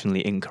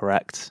directionally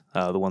incorrect,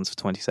 the ones for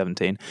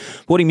 2017.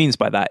 What he means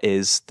by that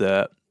is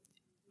that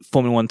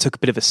Formula One took a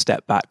bit of a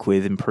step back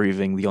with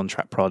improving the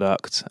on-track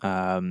product,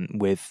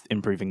 with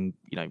improving,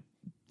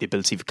 the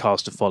ability for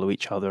cars to follow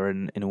each other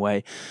in a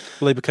way.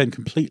 Well, they became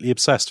completely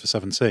obsessed for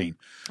 17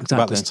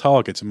 about this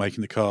target of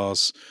making the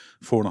cars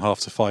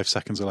 4.5 to 5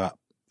 seconds a lap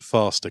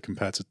faster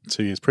compared to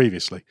 2 years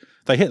previously.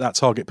 They hit that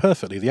target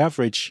perfectly. The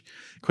average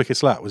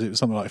quickest lap was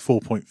something like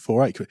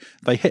 4.48.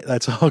 They hit their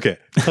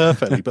target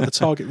perfectly, but the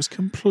target was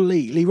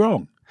completely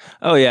wrong.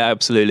 Oh yeah,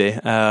 absolutely.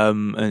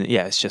 And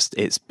yeah,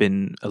 it's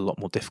been a lot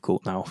more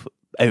difficult now.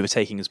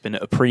 Overtaking has been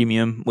at a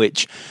premium,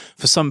 which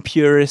for some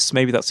purists,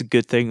 maybe that's a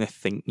good thing. They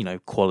think,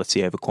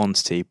 quality over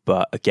quantity.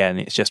 But again,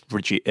 it's just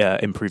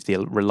improved the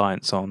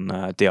reliance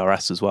on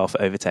DRS as well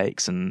for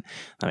overtakes, and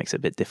that makes it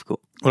a bit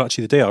difficult. Well,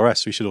 actually, the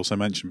DRS we should also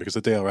mention, because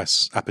the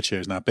DRS aperture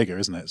is now bigger,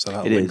 isn't it? So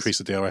that will increase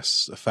the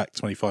DRS effect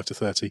 25 to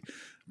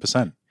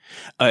 30%.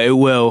 It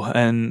will,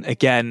 and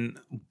again,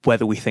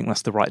 whether we think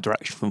that's the right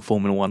direction from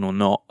Formula One or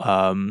not,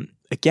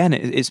 again,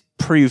 it's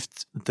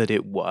proved that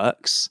it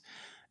works.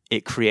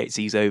 it creates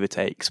these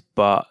overtakes,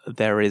 but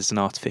there is an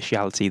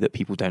artificiality that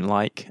people don't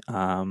like.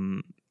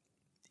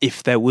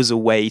 If there was a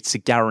way to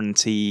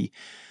guarantee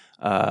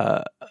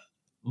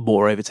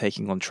more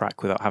overtaking on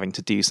track without having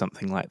to do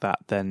something like that,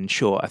 then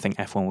sure, I think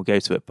F1 will go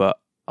to it. But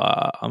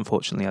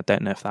unfortunately, I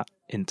don't know if that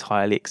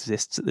entirely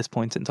exists at this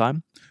point in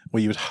time.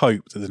 Well, you would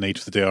hope that the need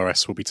for the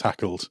DRS will be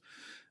tackled,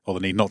 or the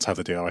need not to have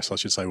the DRS, I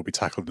should say, will be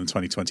tackled in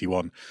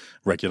 2021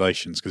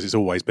 regulations, because it's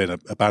always been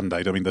a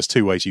band-aid. I mean, there's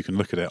two ways you can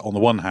look at it. On the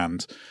one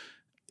hand,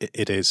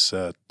 it is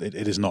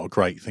not a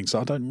great thing.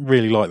 So I don't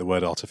really like the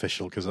word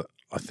artificial, because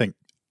I think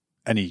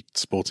any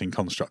sporting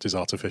construct is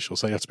artificial,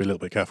 so you have to be a little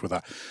bit careful with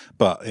that.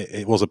 But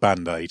it was a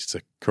band-aid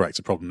to correct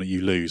a problem that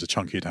you lose a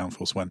chunk of your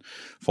downforce when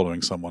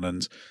following someone,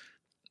 and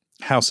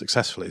how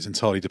successful it is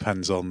entirely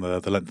depends on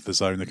the length of the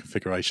zone, the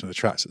configuration of the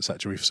tracks,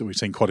 etc. We've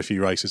seen quite a few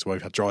races where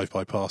we've had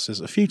drive-by passes.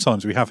 A few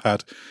times we have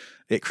had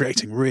it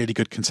creating really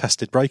good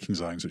contested braking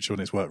zones, which when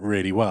it's worked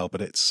really well.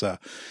 But it's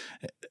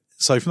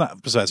so from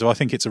that perspective, I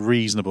think it's a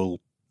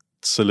reasonable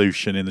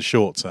solution in the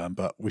short term.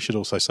 But we should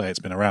also say it's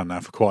been around now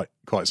for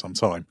quite some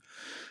time.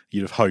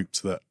 You'd have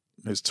hoped that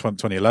it was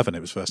 2011 it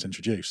was first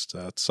introduced.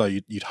 So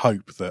you'd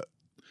hope that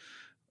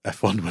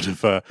F1 would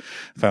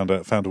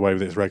have found a way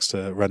with its regs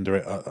to render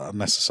it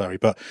unnecessary.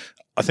 But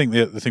I think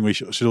the thing we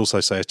should also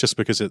say is just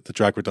because the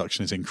drag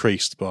reduction is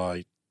increased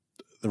by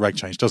the reg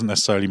change doesn't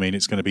necessarily mean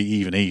it's going to be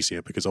even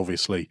easier, because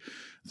obviously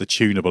the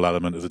tunable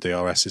element of the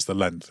DRS is the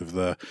length of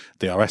the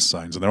DRS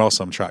zones. And there are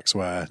some tracks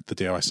where the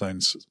DRS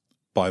zones,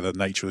 by the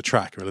nature of the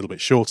track, are a little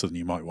bit shorter than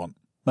you might want.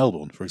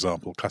 Melbourne, for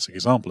example, classic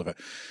example of it.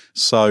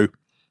 So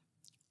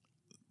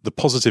the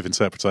positive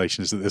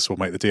interpretation is that this will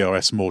make the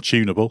DRS more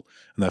tunable,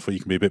 and therefore you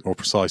can be a bit more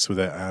precise with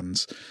it,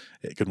 and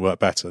it can work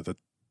better. The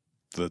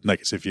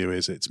negative view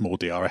is it's more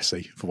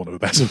DRS-y, for want of a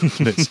better word,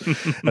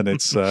 and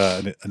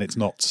it's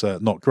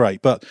not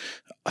great. But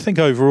I think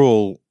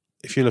overall,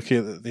 if you look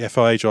at the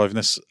FIA driving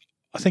this,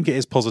 I think it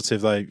is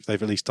positive they've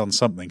at least done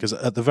something, because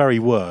at the very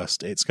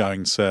worst, it's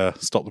going to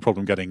stop the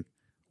problem getting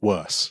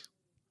worse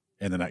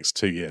in the next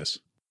 2 years.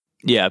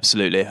 Yeah,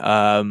 absolutely.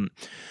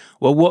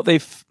 Well, what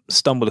they've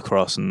stumbled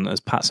across, and as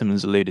Pat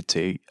Simmons alluded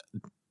to,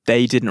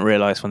 they didn't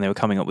realise when they were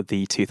coming up with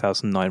the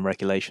 2009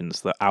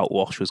 regulations that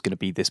outwash was going to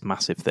be this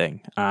massive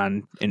thing.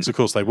 And so of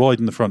course, they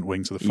widened the front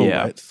wing to the full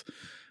width,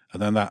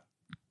 and then that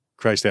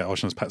creates the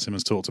outwash, as Pat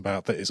Simmons talked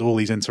about, that it's all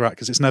these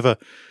because it's never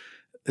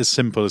as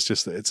simple as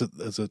just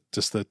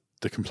the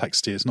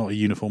complexity. It's not a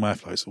uniform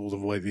airflow. It's all the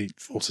way the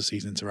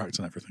vortices interact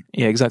and everything.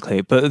 Yeah,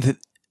 exactly. But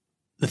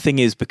the thing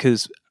is,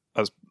 because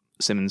as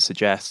Simmons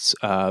suggests,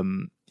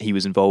 he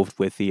was involved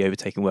with the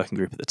overtaking working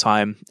group at the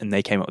time, and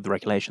they came up with the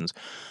regulations.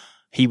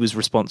 He was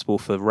responsible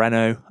for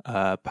Renault.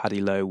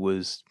 Paddy Lowe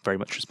was very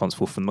much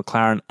responsible for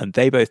McLaren, and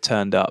they both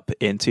turned up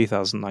in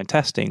 2009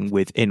 testing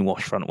with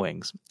in-wash front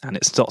wings. And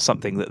it's not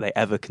something that they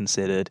ever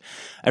considered.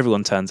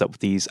 Everyone turns up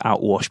with these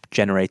outwash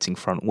generating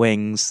front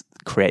wings,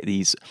 create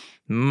these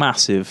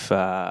massive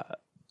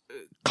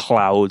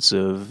clouds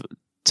of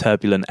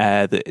turbulent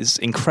air that is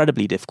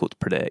incredibly difficult to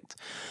predict.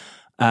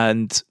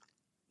 And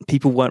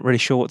people weren't really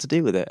sure what to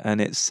do with it, and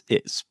it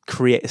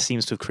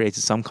seems to have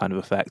created some kind of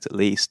effect, at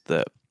least,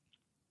 that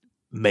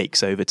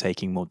makes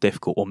overtaking more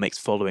difficult, or makes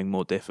following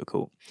more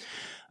difficult.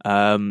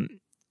 And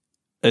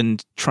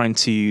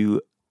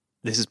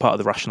this is part of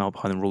the rationale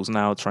behind the rules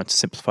now, trying to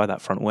simplify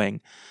that front wing,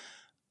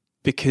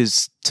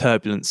 because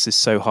turbulence is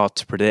so hard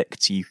to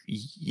predict.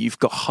 You've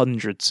got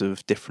hundreds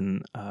of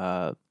different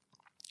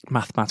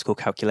mathematical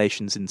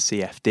calculations in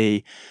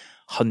CFD.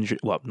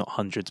 Not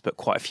hundreds, but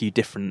quite a few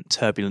different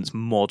turbulence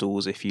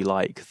models, if you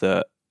like,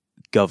 that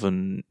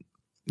govern,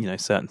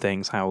 certain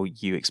things, how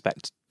you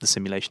expect the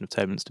simulation of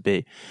turbulence to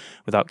be.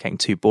 Without getting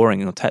too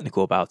boring or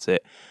technical about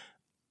it,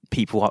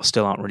 people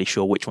still aren't really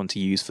sure which one to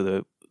use for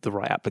the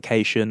right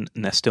application,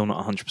 and they're still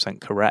not 100%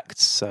 correct.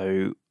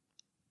 So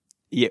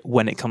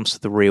when it comes to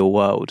the real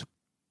world,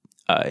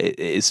 it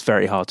is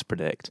very hard to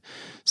predict.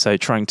 So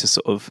trying to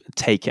sort of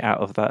take it out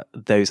of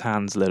those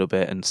hands a little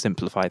bit and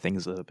simplify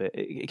things a little bit,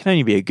 it can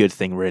only be a good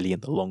thing really in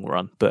the long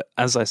run. But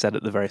as I said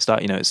at the very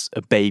start, it's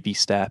a baby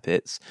step.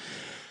 It's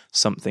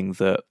something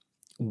that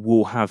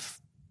will have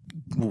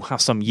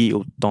some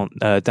yield down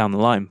the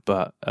line.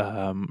 But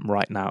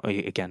right now,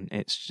 again,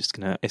 it's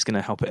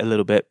gonna help it a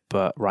little bit.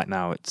 But right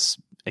now, it's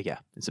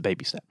a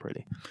baby step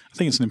really. I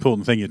think it's an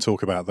important thing you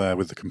talk about there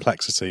with the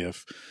complexity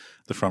of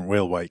the front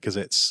wheel weight, because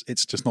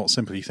it's just not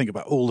simple. You think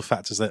about all the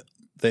factors that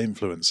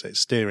influence it: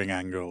 steering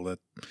angle,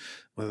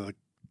 whether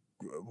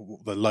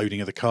the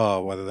loading of the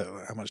car,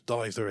 how much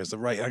dive there is, the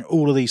rate,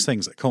 all of these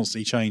things that are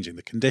constantly changing,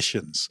 the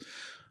conditions,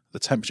 the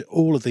temperature,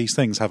 all of these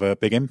things have a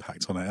big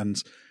impact on it.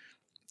 And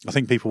I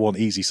think people want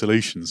easy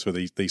solutions for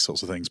these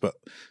sorts of things, but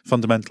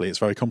fundamentally it's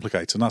very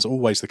complicated, and that's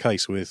always the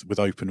case with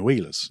open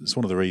wheelers. It's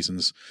one of the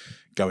reasons,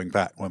 going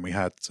back when we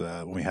had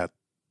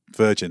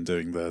Virgin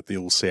doing the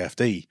all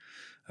CFD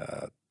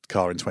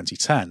car in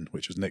 2010,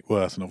 which was Nick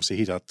Worth, and obviously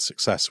he'd had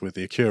success with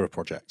the Acura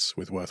projects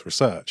with Worth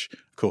Research.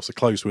 Of course, a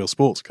closed wheel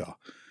sports car,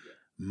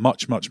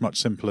 much, much, much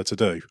simpler to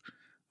do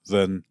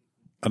than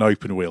an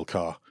open wheel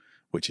car,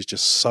 which is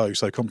just so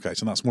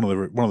complicated. And that's one of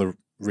the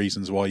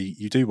reasons why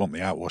you do want the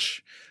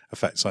outwash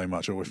effect so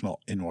much, or if not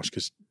inwash,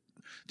 because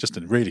just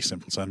in really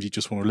simple terms, you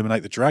just want to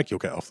eliminate the drag you'll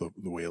get off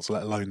the wheels,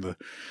 let alone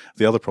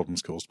the other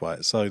problems caused by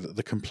it. So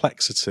the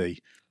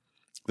complexity,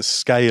 the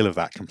scale of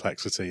that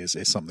complexity is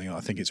something I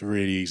think it's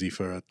really easy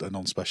for a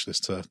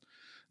non-specialist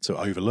to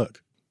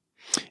overlook.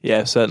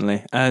 Yeah,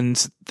 certainly.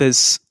 And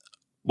there's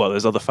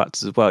other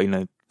factors as well.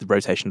 The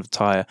rotation of the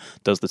tyre.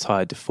 Does the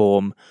tyre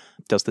deform?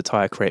 Does the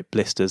tyre create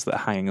blisters that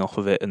are hanging off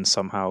of it and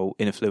somehow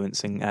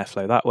influencing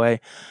airflow that way?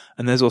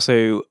 And there's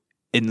also,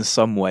 in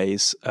some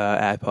ways,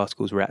 air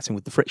particles reacting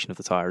with the friction of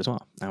the tyre as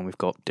well. And we've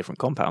got different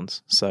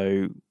compounds.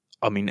 So,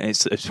 I mean,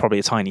 it's probably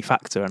a tiny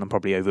factor, and I'm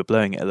probably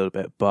overblowing it a little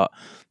bit, but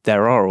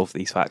there are all of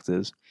these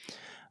factors.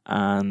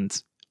 And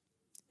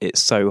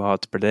it's so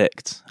hard to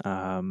predict.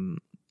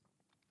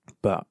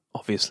 But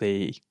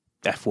obviously,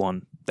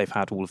 F1, they've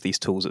had all of these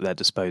tools at their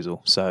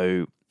disposal.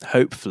 So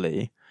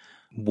hopefully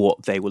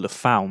what they will have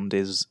found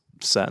is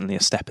certainly a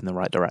step in the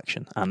right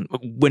direction. And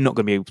we're not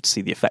going to be able to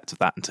see the effect of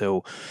that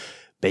until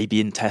maybe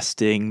in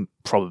testing,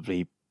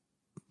 probably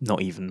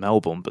not even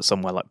Melbourne, but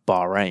somewhere like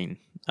Bahrain.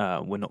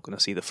 We're not going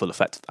to see the full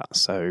effect of that.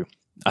 So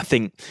I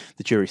think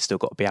the jury's still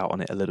got to be out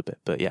on it a little bit.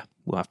 But yeah,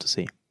 we'll have to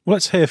see. Well,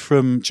 let's hear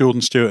from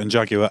Jordan Stewart and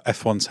Jaguar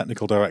F1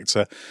 Technical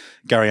Director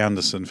Gary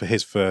Anderson for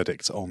his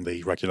verdict on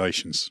the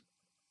regulations.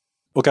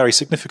 Well, Gary,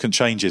 significant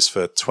changes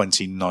for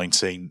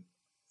 2019.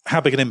 How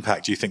big an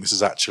impact do you think this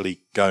is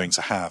actually going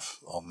to have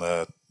on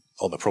the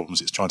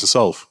problems it's trying to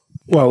solve?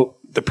 Well,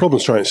 the problem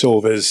it's trying to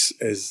solve is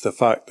the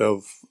fact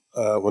of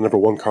whenever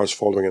one car is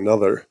following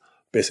another,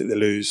 basically they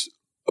lose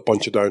a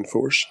bunch of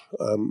downforce.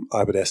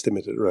 I would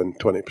estimate it around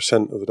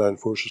 20% of the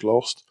downforce is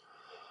lost.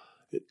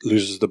 It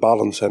loses the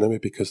balance anyway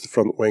because the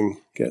front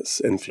wing gets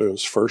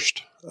influenced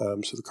first,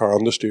 so the car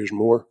understeers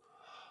more.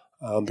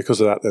 Because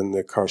of that, then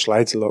the car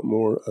slides a lot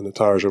more and the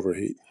tyres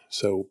overheat.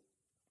 So,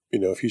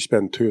 if you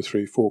spend 2 or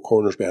 3, 4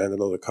 corners behind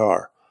another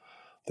car,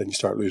 then you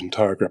start losing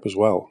tyre grip as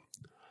well.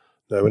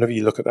 Now, whenever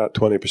you look at that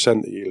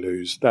 20% that you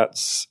lose,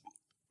 that's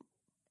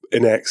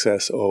in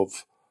excess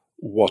of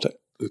what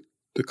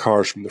the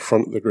cars from the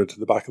front of the grid to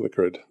the back of the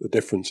grid, the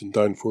difference in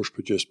downforce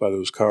produced by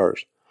those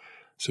cars.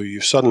 So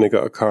you've suddenly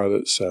got a car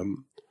that's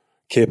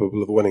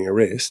capable of winning a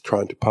race,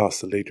 trying to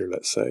pass the leader,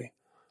 let's say.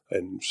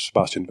 And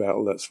Sebastian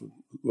Vettel, that's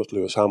with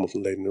Lewis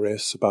Hamilton leading the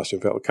race. Sebastian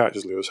Vettel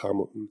catches Lewis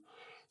Hamilton,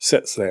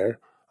 sits there,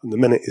 and the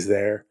minute he's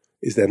there,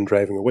 he's then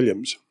driving a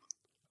Williams.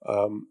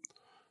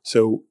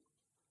 So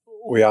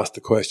we asked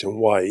the question,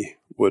 why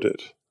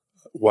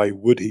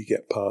would he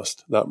get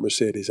past that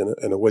Mercedes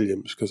in a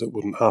Williams? Because it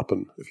wouldn't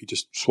happen if you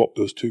just swapped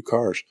those two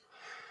cars.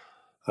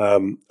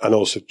 And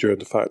also during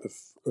the fact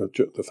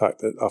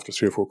that after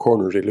 3 or 4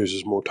 corners he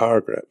loses more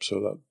tyre grip,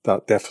 so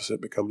that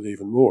deficit becomes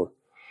even more.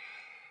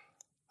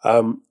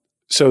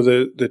 So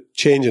the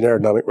change in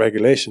aerodynamic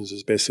regulations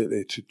is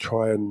basically to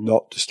try and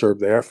not disturb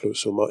the airflow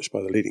so much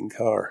by the leading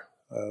car,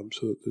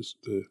 so that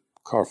the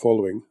car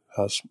following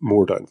has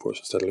more downforce.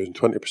 Instead of losing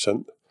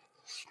 20%,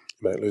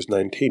 you might lose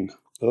 19%.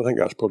 And I think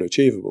that's probably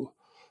achievable,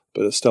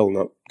 but it's still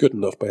not good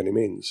enough by any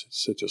means.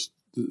 So just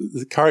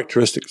the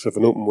characteristics of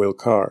an open wheel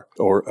car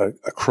or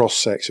a cross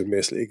section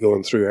basically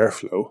going through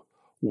airflow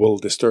will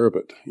disturb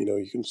it.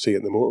 You can see it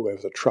in the motorway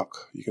with a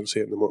truck. You can see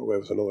it in the motorway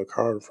with another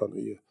car in front of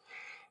you.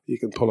 You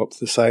can pull up to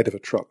the side of a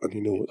truck and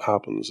you know what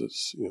happens.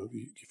 It's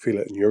you feel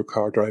it in your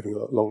car driving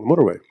along the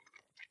motorway.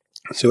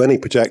 So any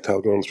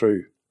projectile going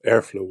through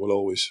airflow will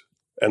always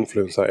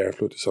influence that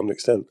airflow to some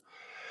extent.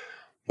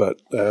 But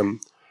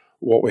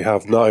what we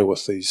have now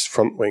with these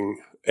front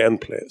wing end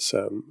plates,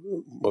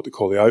 what they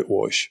call the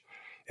outwash,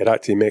 it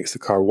actually makes the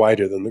car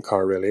wider than the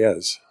car really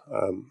is.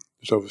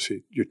 There's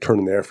obviously, you're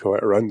turning the airflow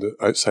out around the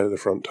outside of the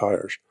front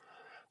tyres.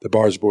 The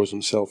barge boards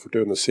themselves are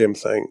doing the same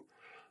thing,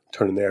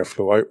 turning the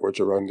airflow outwards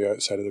around the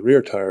outside of the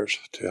rear tyres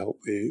to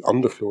help the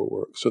underflow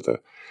work. So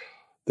the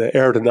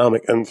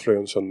aerodynamic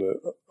influence on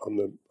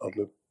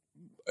the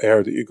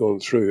air that you're going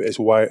through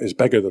is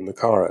bigger than the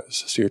car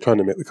is. So you're trying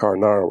to make the car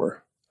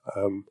narrower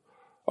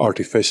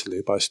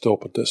artificially by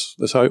stopping this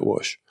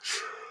outwash.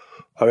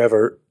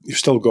 However, you've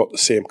still got the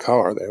same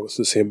car there with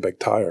the same big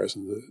tyres,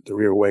 and the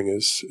rear wing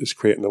is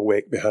creating a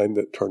wake behind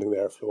it, turning the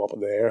airflow up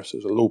in the air. So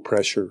there's a low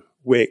pressure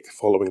wake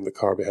following the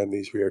car behind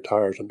these rear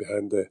tyres and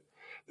behind the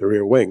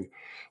rear wing,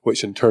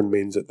 which in turn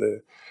means that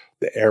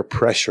the air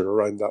pressure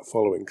around that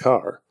following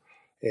car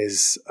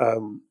is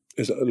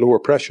at a lower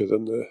pressure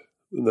than the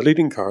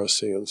leading car is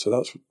seeing. So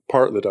that's what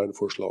part of the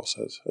downforce loss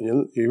is,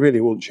 and you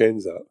really won't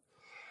change that.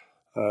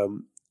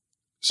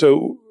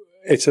 So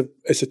it's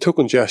a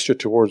token gesture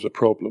towards the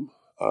problem.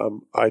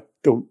 I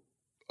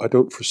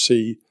don't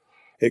foresee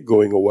it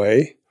going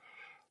away.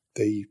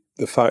 The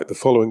fact the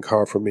following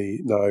car for me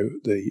now,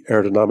 the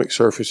aerodynamic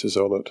surfaces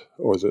on it,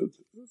 or the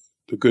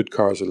good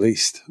cars at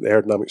least, the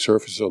aerodynamic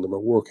surfaces on them are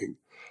working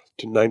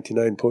to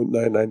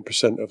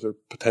 99.99% of their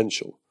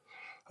potential.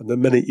 And the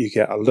minute you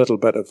get a little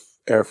bit of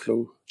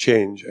airflow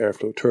change,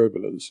 airflow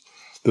turbulence,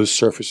 those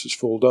surfaces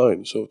fall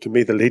down. So to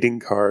me, the leading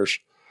cars,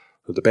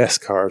 or the best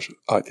cars,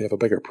 actually have a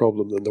bigger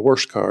problem than the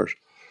worst cars.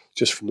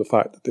 just from the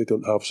fact that they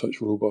don't have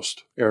such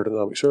robust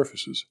aerodynamic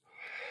surfaces.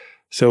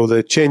 So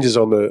the changes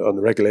on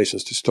the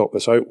regulations to stop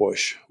this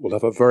outwash will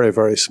have a very,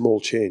 very small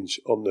change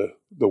on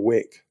the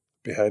wake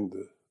behind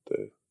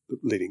the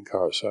leading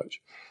car as such.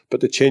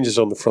 But the changes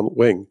on the front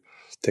wing,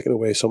 taking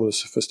away some of the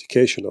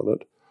sophistication on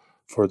it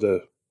for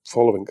the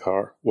following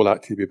car, will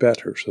actually be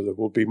better. So there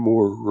will be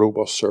more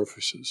robust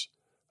surfaces,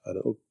 and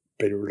it'll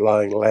be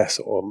relying less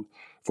on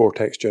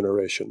vortex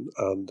generation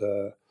and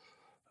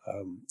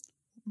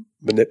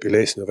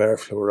manipulation of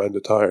airflow around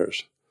the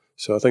tyres.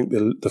 So I think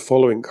the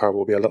following car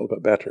will be a little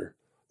bit better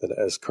than it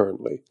is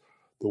currently.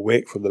 The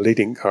wake from the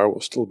leading car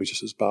will still be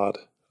just as bad.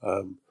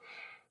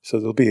 So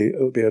it'll be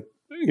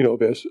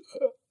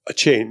a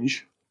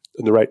change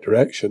in the right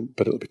direction,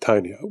 but it'll be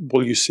tiny.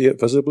 Will you see it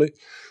visibly?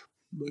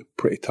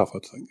 Pretty tough, I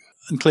think.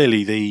 And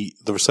clearly,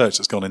 the research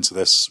that's gone into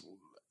this,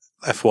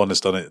 F1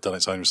 has done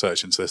its own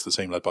research into this. The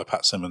team led by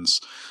Pat Simmons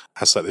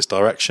has set this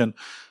direction.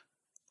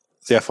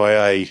 The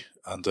FIA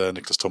under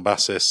Nicholas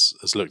Tombazis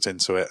has looked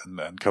into it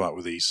and come up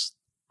with these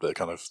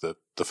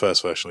the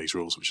first version of these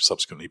rules, which have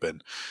subsequently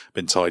been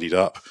tidied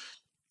up.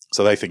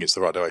 So they think it's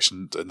the right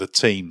direction. And the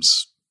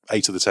teams,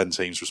 8 of the 10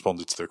 teams,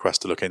 responded to the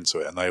request to look into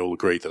it, and they all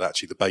agreed that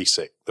actually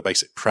the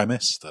basic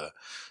premise, the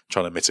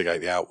trying to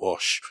mitigate the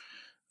outwash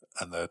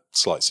and the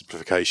slight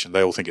simplification,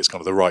 they all think it's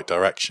kind of the right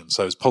direction.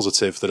 So it's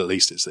positive that at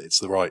least it's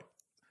the right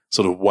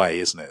sort of way,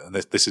 isn't it? And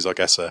this is, I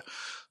guess, a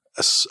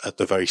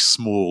very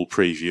small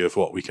preview of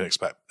what we can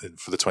expect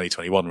for the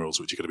 2021 rules,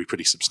 which are going to be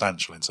pretty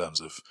substantial in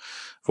terms of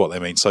what they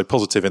mean. So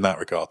positive in that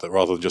regard, that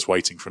rather than just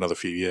waiting for another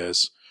few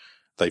years,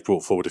 they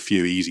brought forward a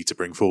few easy to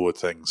bring forward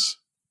things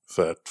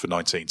for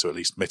 19 to at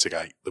least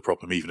mitigate the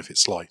problem, even if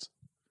it's slight.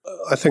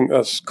 I think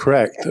that's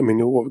correct. I mean,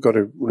 what we've got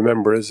to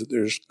remember is that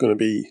there's going to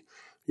be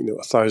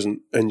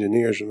 1,000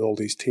 engineers in all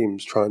these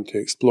teams trying to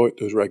exploit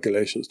those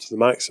regulations to the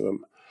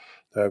maximum.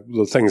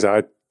 The things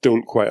I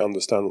don't quite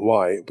understand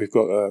why, we've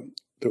got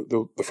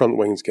the front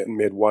wings getting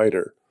made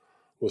wider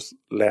with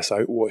less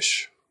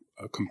outwash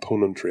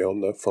componentry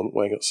on the front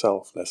wing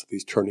itself, less of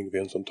these turning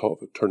vanes on top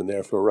of it, turning the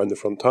airflow around the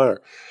front tyre.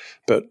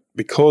 But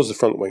because the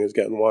front wing is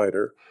getting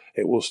wider,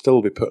 it will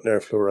still be putting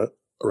airflow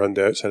around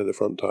the outside of the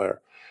front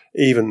tyre,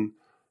 even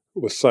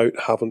without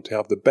having to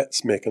have the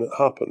bits making it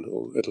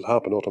happen. It'll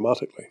happen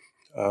automatically.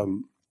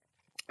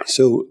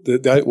 So the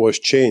outwash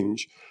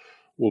change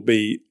will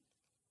be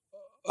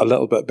a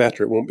little bit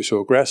better. It won't be so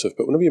aggressive.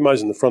 But whenever you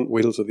imagine the front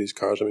wheels of these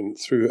cars, I mean,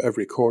 through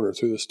every corner,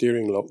 through the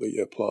steering lock that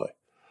you apply,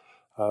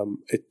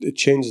 it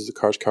changes the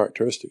car's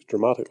characteristics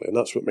dramatically. And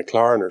that's what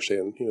McLaren are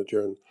saying,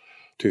 during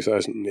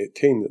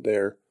 2018,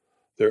 that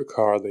their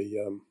car, they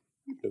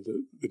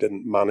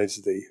didn't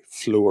manage the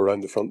flow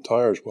around the front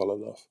tyres well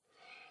enough.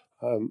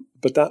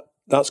 But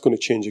that's going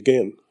to change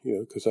again,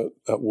 because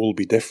that will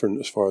be different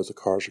as far as the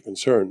cars are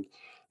concerned.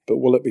 But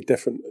will it be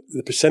different?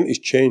 The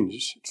percentage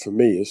change for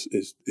me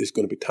is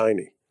going to be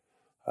tiny,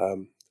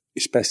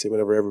 especially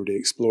whenever everybody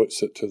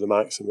exploits it to the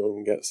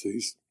maximum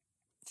and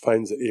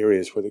finds the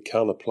areas where they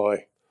can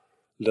apply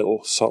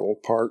little subtle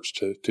parts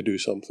to do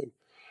something.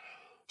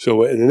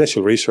 So in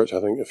initial research,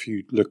 I think if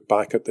you look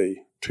back at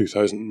the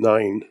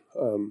 2009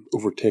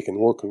 Overtaken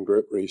Working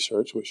Group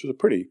research, which was a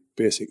pretty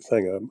basic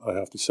thing, I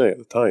have to say at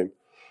the time,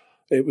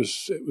 it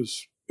was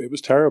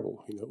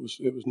terrible.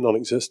 It was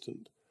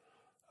non-existent.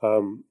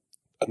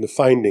 And the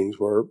findings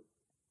were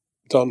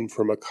done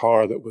from a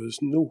car that was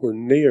nowhere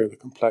near the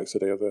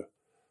complexity of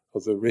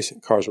the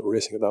racing cars that were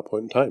racing at that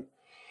point in time.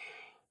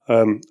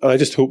 And I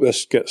just hope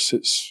this gets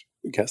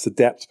the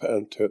depth put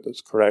into it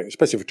that's correct,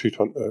 especially for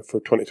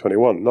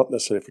 2021, not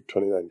necessarily for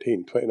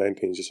 2019.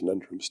 2019 is just an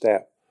interim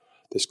step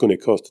that's going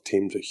to cost the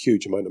teams a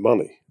huge amount of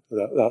money.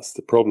 That's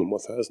the problem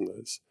with it, isn't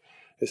it?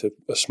 It's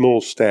a small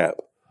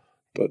step,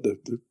 but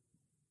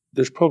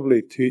there's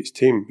probably to each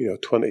team,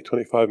 20,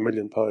 25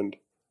 million pound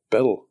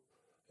bill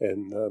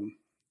in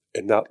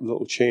that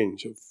little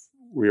change of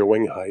rear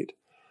wing height,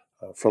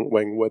 front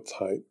wing width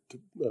height,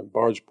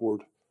 barge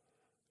board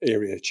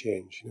area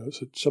change.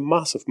 It's a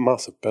massive,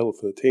 massive bill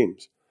for the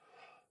teams.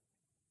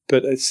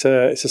 But it's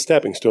a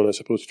stepping stone, I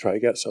suppose, to try to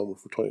get somewhere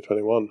for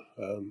 2021.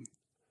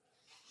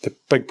 The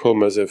big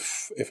problem is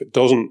if it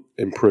doesn't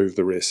improve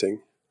the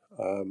racing,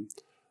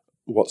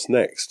 what's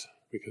next?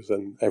 Because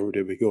then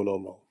everybody will be going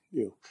on,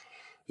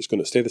 it's going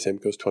to stay the same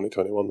because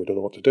 2021 we don't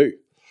know what to do.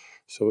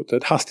 So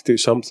it has to do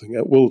something.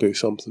 It will do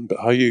something. But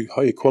how you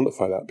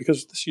quantify that?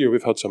 Because this year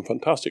we've had some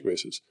fantastic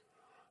races,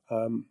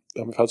 and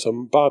we've had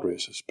some bad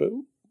races. But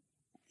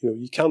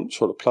you can't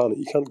sort of plan it.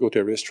 You can't go to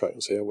a racetrack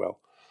and say, "Oh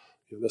well,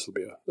 this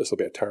will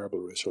be a terrible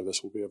race, or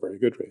this will be a very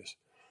good race."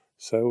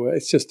 So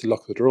it's just the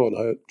luck of the draw and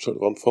how it sort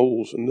of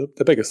unfolds. And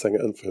the biggest thing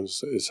it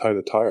influences is how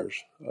the tyres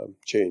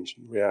change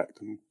and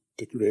react and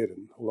degrade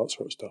and all that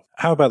sort of stuff.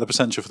 How about the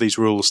potential for these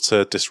rules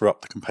to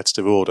disrupt the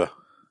competitive order?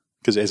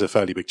 Because it is a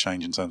fairly big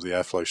change in terms of the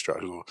airflow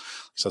structure, or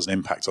this has an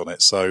impact on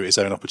it. So is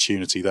there an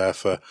opportunity there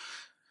for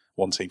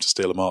one team to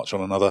steal a march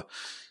on another?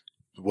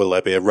 Will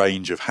there be a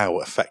range of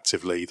how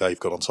effectively they've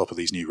got on top of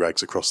these new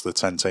regs across the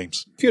 10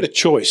 teams? If you had a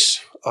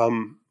choice,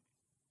 the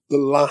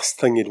last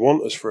thing you'd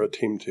want is for a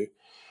team to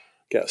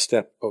get a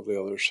step above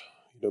the others,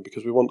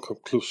 because we want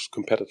close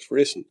competitive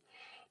racing.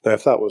 Now,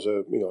 if that was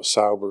a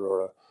Sauber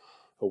or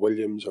a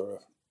Williams or a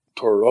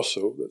Toro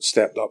Rosso that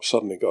stepped up,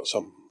 suddenly got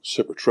some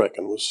super trick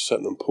and was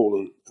sitting on pole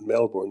in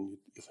Melbourne,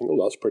 you think,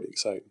 that's pretty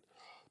exciting.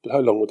 But how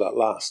long would that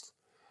last?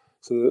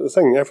 So the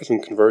thing,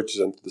 everything converges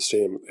into the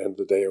same, at the end of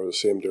the day, or the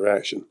same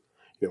direction.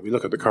 We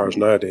look at the cars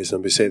nowadays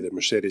and we say the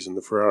Mercedes and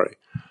the Ferrari.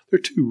 They're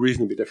two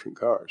reasonably different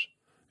cars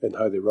in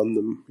how they run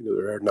them,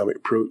 their aerodynamic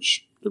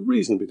approach. They're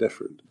reasonably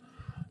different.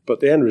 But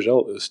the end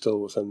result is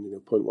still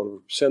within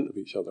 0.1% of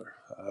each other.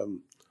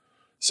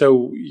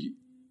 So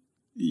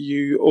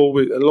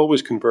it'll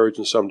always converge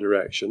in some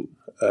direction.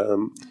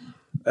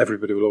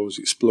 Everybody will always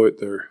exploit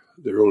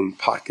their own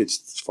package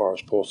as far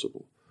as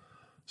possible.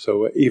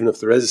 So even if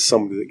there is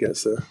somebody that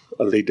gets a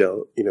lead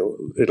down,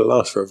 it'll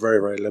last for a very,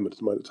 very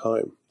limited amount of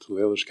time until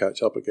the others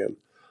catch up again.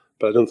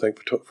 But I don't think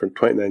for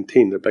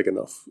 2019 they're big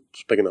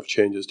enough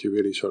changes to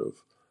really sort of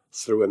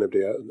throw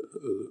anybody out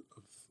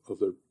of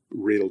their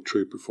real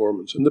true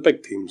performance. And the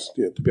big teams,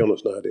 to be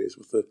honest, nowadays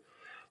with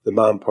the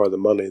manpower, the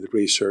money, the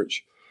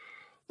research,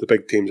 the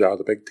big teams are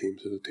the big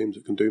teams. They're the teams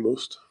that can do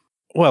most.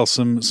 Well,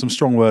 some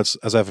strong words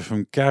as ever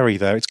from Gary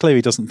there. It's clear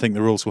he doesn't think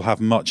the rules will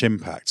have much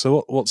impact.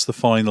 So what's the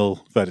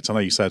final verdict? I know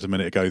you said a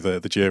minute ago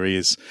that the jury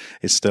is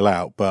still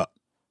out, but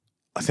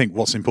I think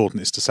what's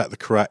important is to set the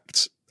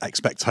correct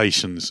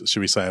expectations,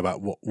 should we say,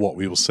 about what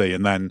we will see.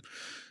 And then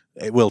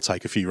it will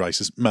take a few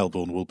races.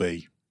 Melbourne will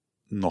be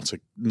not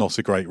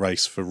a great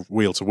race for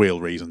wheel-to-wheel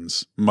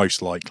reasons,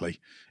 most likely.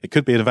 It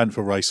could be an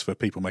eventful race for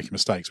people making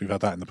mistakes. We've had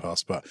that in the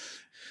past, but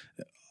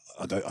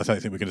I don't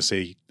think we're going to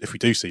see, if we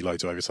do see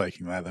loads of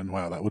overtaking there, then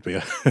wow, that would be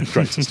a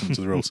great system to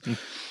the rules.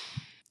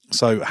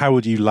 So how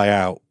would you lay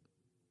out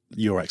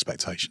your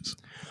expectations?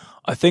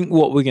 I think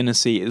what we're going to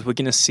see is we're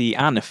going to see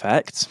an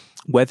effect,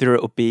 whether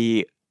it will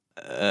be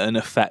an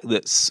effect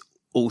that's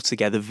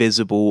altogether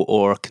visible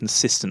or a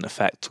consistent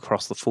effect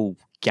across the full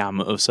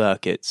gamut of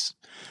circuits.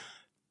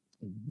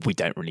 We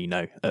don't really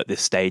know at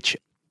this stage.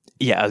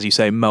 Yeah, as you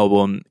say,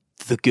 Melbourne,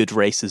 the good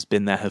races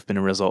have been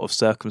a result of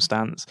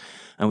circumstance,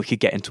 and we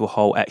could get into a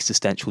whole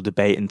existential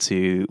debate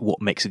into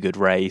what makes a good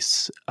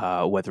race,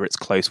 whether it's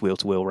close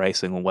wheel-to-wheel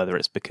racing or whether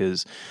it's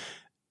because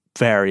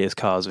various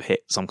cars have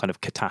hit some kind of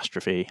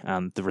catastrophe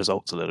and the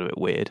result's a little bit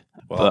weird.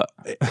 Well,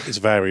 but it's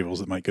variables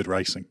that make good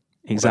racing.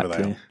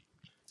 Exactly.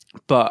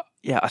 But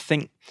yeah, I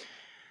think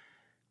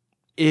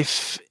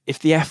if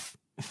the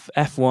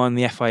F1,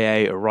 the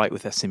FIA are right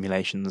with their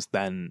simulations,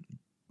 then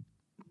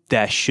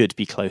there should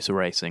be closer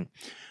racing.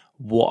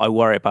 What I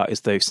worry about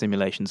is those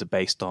simulations are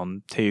based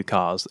on two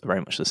cars that are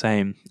very much the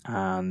same.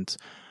 And,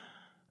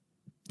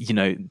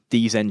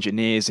 these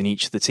engineers in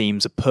each of the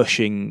teams are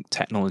pushing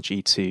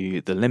technology to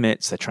the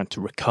limits. They're trying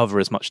to recover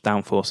as much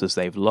downforce as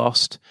they've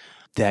lost.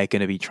 They're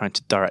going to be trying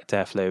to direct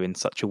airflow in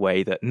such a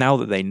way that now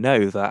that they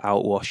know that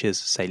outwash is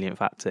a salient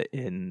factor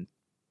in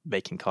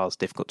making cars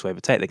difficult to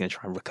overtake, they're going to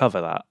try and recover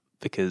that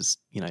because,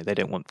 they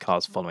don't want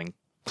cars following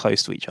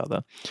close to each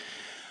other.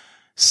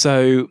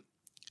 So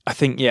I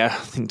think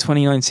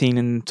 2019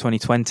 and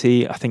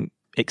 2020, I think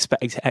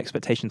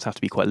expectations have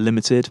to be quite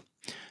limited.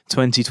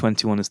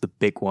 2021 is the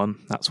big one.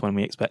 That's when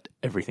we expect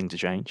everything to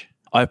change.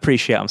 I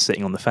appreciate I'm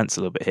sitting on the fence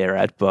a little bit here,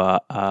 Ed,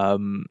 but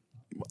on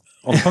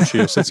the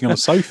contrary, you're sitting on a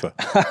sofa.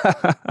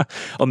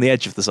 On the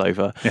edge of the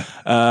sofa. Yeah.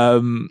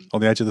 On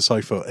the edge of the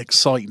sofa.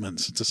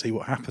 Excitement to see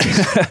what happens.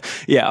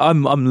 Yeah,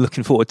 I'm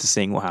looking forward to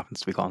seeing what happens,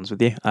 to be honest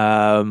with you.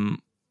 Well,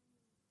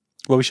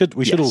 we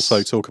should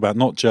also talk about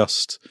not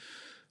just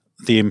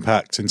the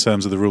impact in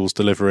terms of the rules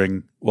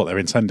delivering what they're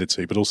intended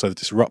to, but also the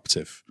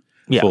disruptive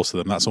force of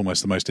them. That's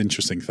almost the most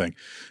interesting thing.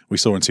 We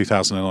saw in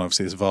 2009,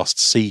 obviously, this vast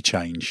sea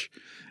change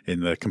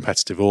in the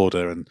competitive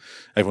order, and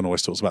everyone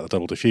always talks about the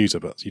double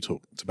diffuser, but you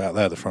talked about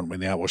there, the front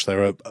wing, the outwash.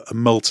 There are a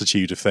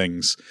multitude of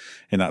things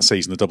in that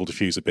season, the double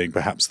diffuser being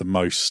perhaps the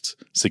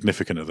most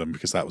significant of them,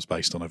 because that was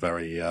based on a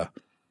very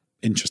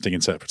interesting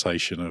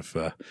interpretation of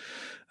the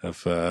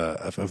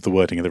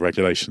wording of the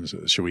regulations,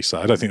 shall we say.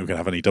 I don't think we're going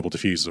to have any double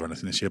diffusers or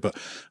anything this year, but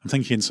I'm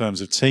thinking in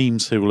terms of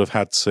teams who will have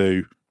had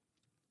to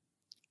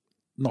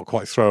not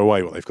quite throw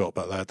away what they've got,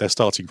 but their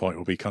starting point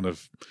will be kind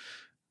of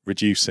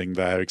reducing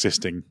their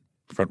existing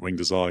front wing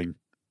design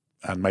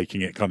and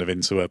making it kind of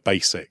into a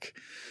basic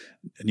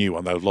new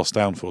one. They'll have lost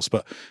downforce.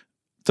 But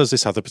does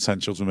this have the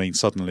potential to mean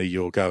suddenly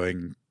you're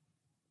going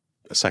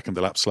a second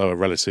a lap slower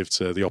relative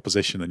to the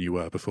opposition than you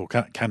were before?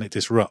 Can it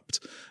disrupt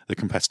the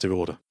competitive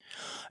order?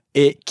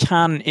 It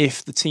can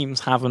if the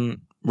teams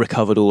haven't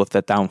recovered all of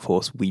their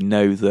downforce. We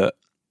know that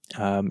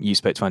you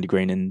spoke to Andy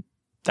Green in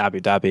Abu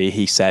Dhabi.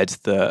 He said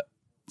that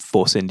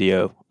Force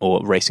India,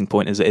 or Racing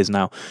Point as it is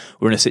now,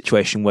 were in a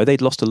situation where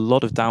they'd lost a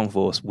lot of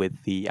downforce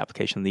with the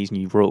application of these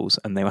new rules,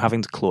 and they were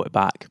having to claw it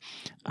back.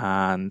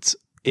 And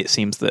it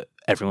seems that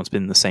everyone's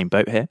been in the same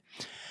boat here.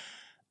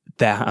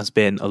 There has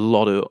been a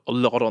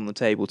lot on the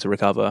table to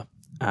recover,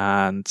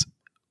 and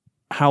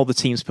how the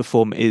teams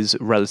perform is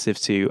relative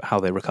to how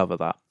they recover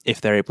that.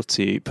 If they're able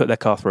to put their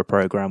car through a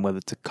program,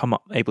 whether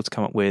able to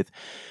come up with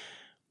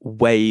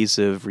ways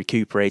of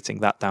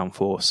recuperating that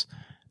downforce,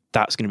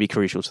 that's going to be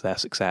crucial to their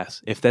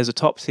success. If there's a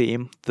top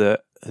team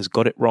that has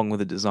got it wrong with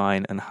the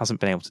design and hasn't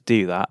been able to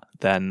do that,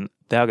 then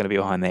they're going to be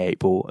behind the 8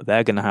 ball.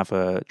 They're going to have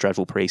a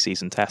dreadful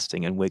pre-season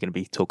testing, and we're going to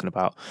be talking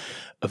about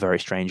a very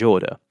strange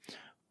order.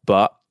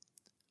 But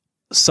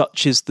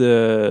such is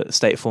the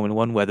state of Formula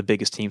One, where the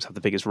biggest teams have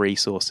the biggest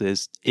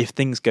resources. If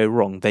things go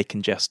wrong, they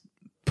can just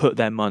put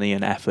their money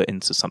and effort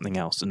into something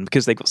else. And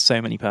because they've got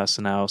so many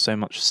personnel, so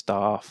much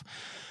staff,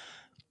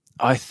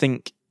 I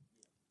think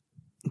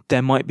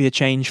there might be a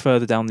change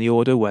further down the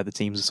order where the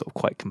teams are sort of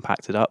quite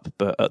compacted up.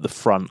 But at the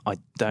front, I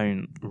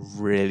don't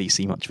really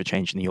see much of a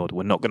change in the order.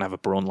 We're not going to have a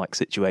Brawn-like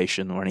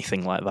situation or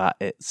anything like that.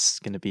 It's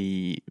going to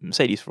be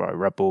Mercedes, Ferrari,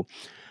 Red Bull,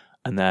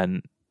 and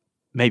then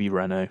maybe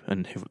Renault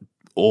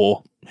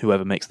or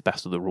whoever makes the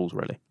best of the rules,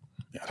 really.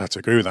 Yeah, I'd have to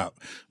agree with that.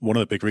 One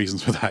of the big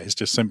reasons for that is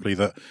just simply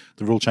that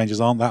the rule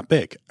changes aren't that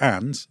big,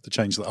 and the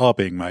changes that are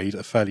being made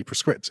are fairly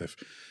prescriptive.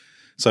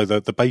 So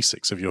the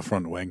basics of your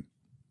front wing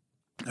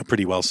are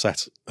pretty well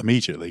set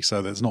immediately,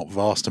 so there's not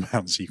vast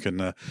amounts you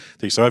can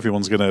do. So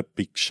everyone's going to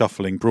be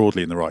shuffling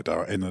broadly in the right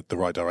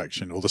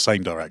direction, or the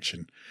same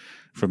direction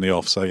from the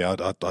off. So yeah,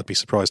 I'd be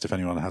surprised if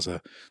anyone has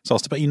a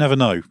disaster, but you never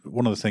know.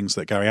 One of the things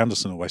that Gary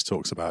Anderson always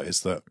talks about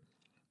is that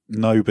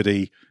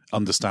nobody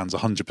understands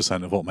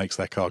 100% of what makes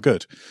their car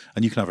good.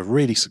 And you can have a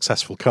really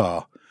successful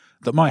car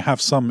that might have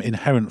some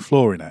inherent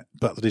flaw in it,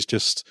 but that is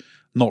just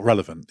not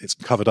relevant. It's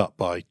covered up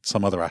by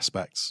some other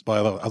aspects, by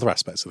other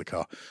aspects of the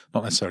car,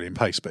 not necessarily in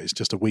pace, but it's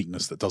just a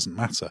weakness that doesn't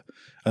matter.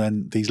 And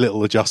then these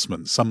little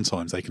adjustments,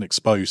 sometimes they can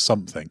expose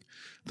something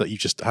that you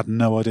just had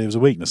no idea was a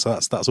weakness. So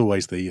that's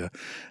always the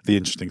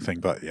interesting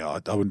thing. But yeah,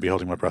 I wouldn't be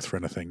holding my breath for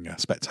anything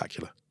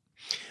spectacular.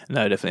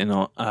 No, definitely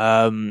not.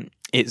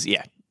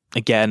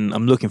 Again,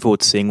 I'm looking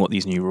forward to seeing what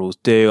these new rules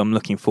do. I'm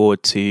looking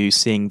forward to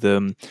seeing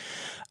them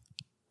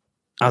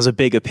as a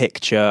bigger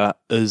picture,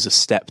 as a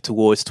step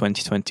towards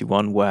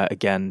 2021, where,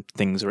 again,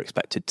 things are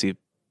expected to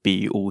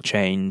be all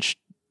changed.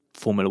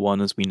 Formula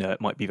One, as we know, it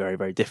might be very,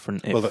 very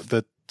different. Well,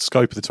 the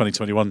scope of the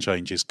 2021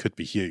 changes could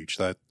be huge.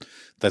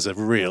 There's a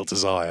real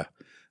desire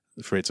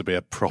for it to be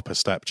a proper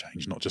step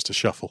change, not just a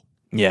shuffle.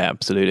 Yeah,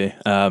 absolutely.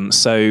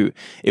 So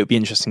it would be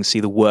interesting to see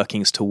the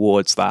workings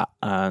towards that.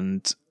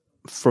 And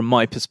from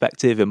my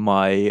perspective, in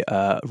my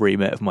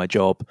remit of my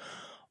job,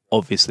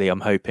 obviously I'm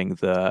hoping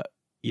that,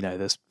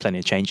 there's plenty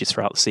of changes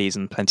throughout the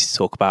season, plenty to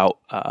talk about,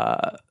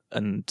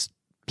 and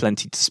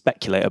plenty to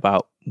speculate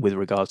about with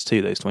regards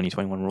to those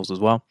 2021 rules as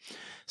well.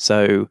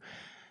 So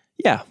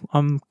yeah, I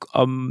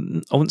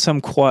wouldn't say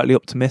I'm quietly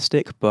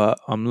optimistic, but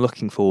I'm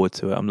looking forward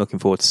to it. I'm looking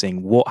forward to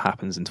seeing what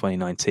happens in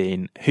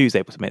 2019, who's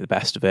able to make the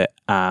best of it,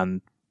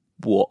 and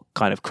what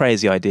kind of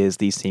crazy ideas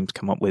these teams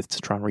come up with to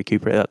try and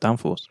recuperate that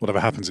downforce. Whatever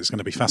happens, it's going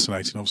to be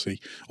fascinating.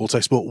 Obviously,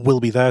 Autosport will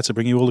be there to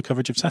bring you all the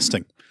coverage of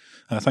testing.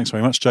 Thanks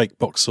very much, Jake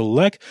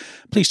Boxall-Legg.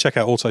 Please check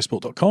out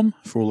autosport.com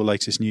for all the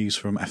latest news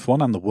from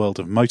F1 and the world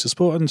of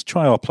motorsport, and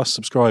try our Plus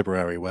subscriber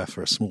area, where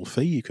for a small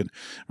fee you can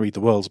read the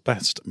world's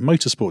best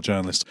motorsport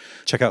journalists.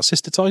 Check out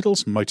sister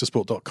titles,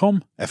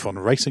 motorsport.com,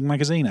 F1 Racing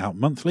Magazine, out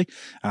monthly,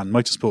 and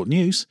Motorsport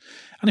News.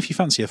 And if you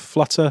fancy a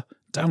flutter,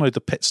 download the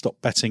Pit Stop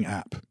Betting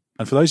app.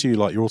 And for those of you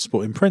who like your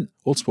Autosport in print,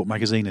 Autosport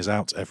Magazine is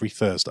out every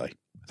Thursday.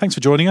 Thanks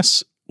for joining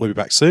us. We'll be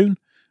back soon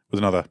with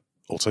another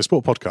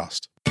Autosport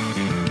podcast.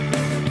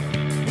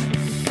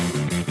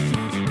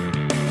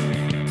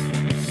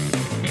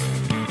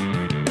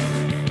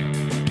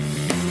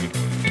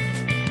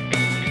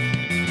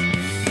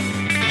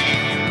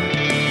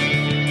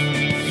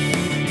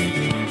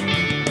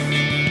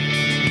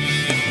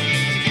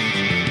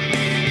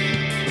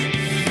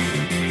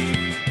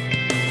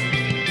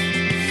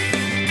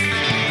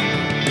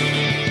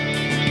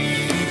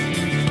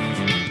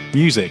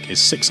 Music is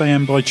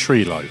 6am by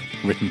Trilo,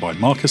 written by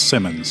Marcus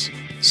Simmons.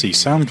 See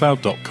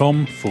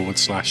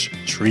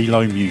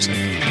soundcloud.com/Trilo Music.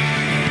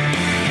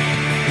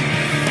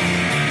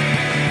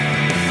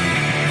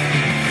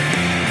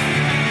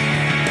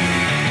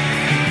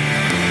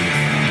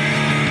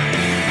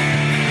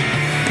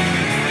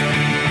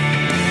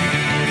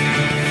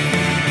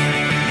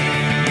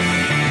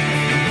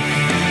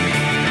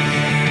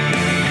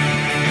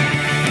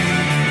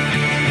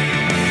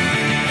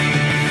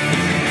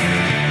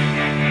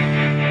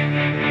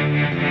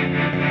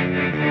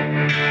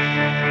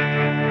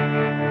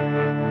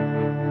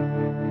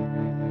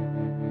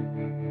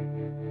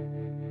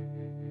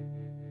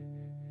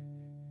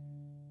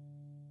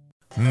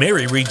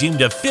 Mary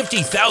redeemed a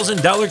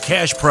 $50,000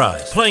 cash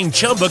prize playing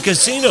Chumba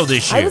Casino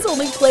this year. I was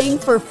only playing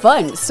for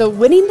fun, so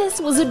winning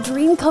this was a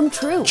dream come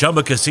true.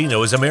 Chumba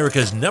Casino is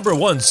America's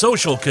 #1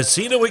 social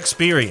casino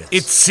experience.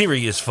 It's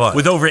serious fun.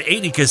 With over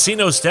 80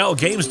 casino-style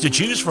games to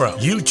choose from,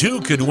 you too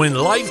could win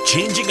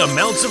life-changing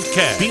amounts of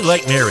cash. Be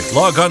like Mary.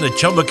 Log on to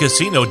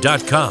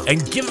ChumbaCasino.com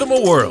and give them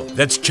a whirl.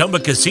 That's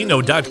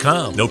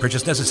ChumbaCasino.com. No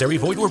purchase necessary.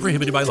 Void where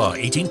prohibited by law.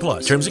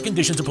 18+. Terms and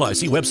conditions apply.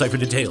 See website for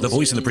details. The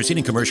voice in the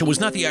preceding commercial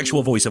was not the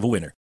actual voice of a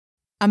winner.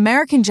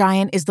 American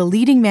Giant is the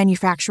leading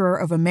manufacturer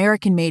of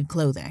American-made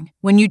clothing.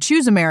 When you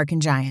choose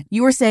American Giant,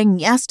 you are saying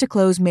yes to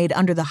clothes made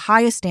under the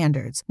highest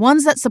standards,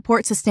 ones that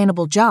support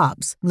sustainable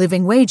jobs,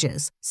 living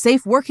wages,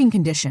 safe working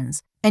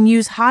conditions, and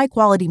use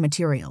high-quality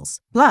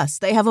materials. Plus,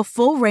 they have a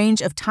full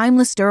range of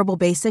timeless durable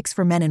basics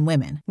for men and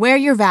women. Wear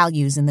your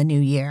values in the new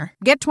year.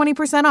 Get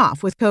 20%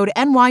 off with code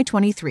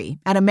NY23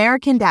 at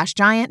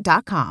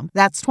American-Giant.com.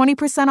 That's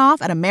 20%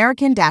 off at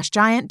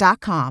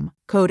American-Giant.com.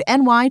 Code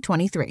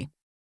NY23.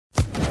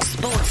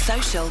 Sports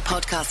Social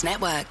Podcast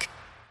Network.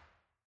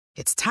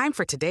 It's time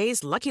for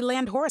today's Lucky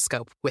Land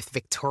horoscope with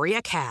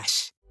Victoria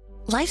Cash.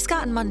 Life's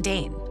gotten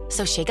mundane,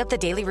 so shake up the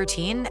daily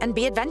routine and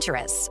be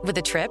adventurous with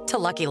a trip to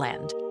Lucky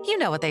Land. You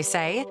know what they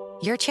say,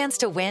 your chance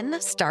to win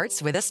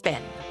starts with a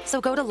spin.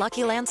 So go to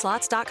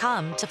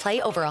LuckyLandSlots.com to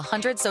play over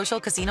 100 social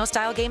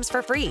casino-style games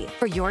for free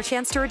for your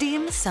chance to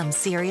redeem some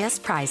serious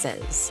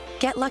prizes.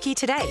 Get lucky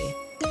today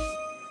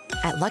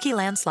at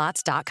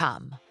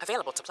LuckyLandSlots.com.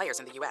 Available to players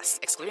in the U.S.,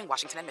 excluding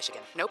Washington and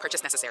Michigan. No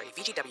purchase necessary.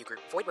 VGW Group.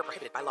 Void where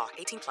prohibited by law.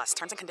 18+.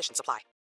 Terms and conditions apply.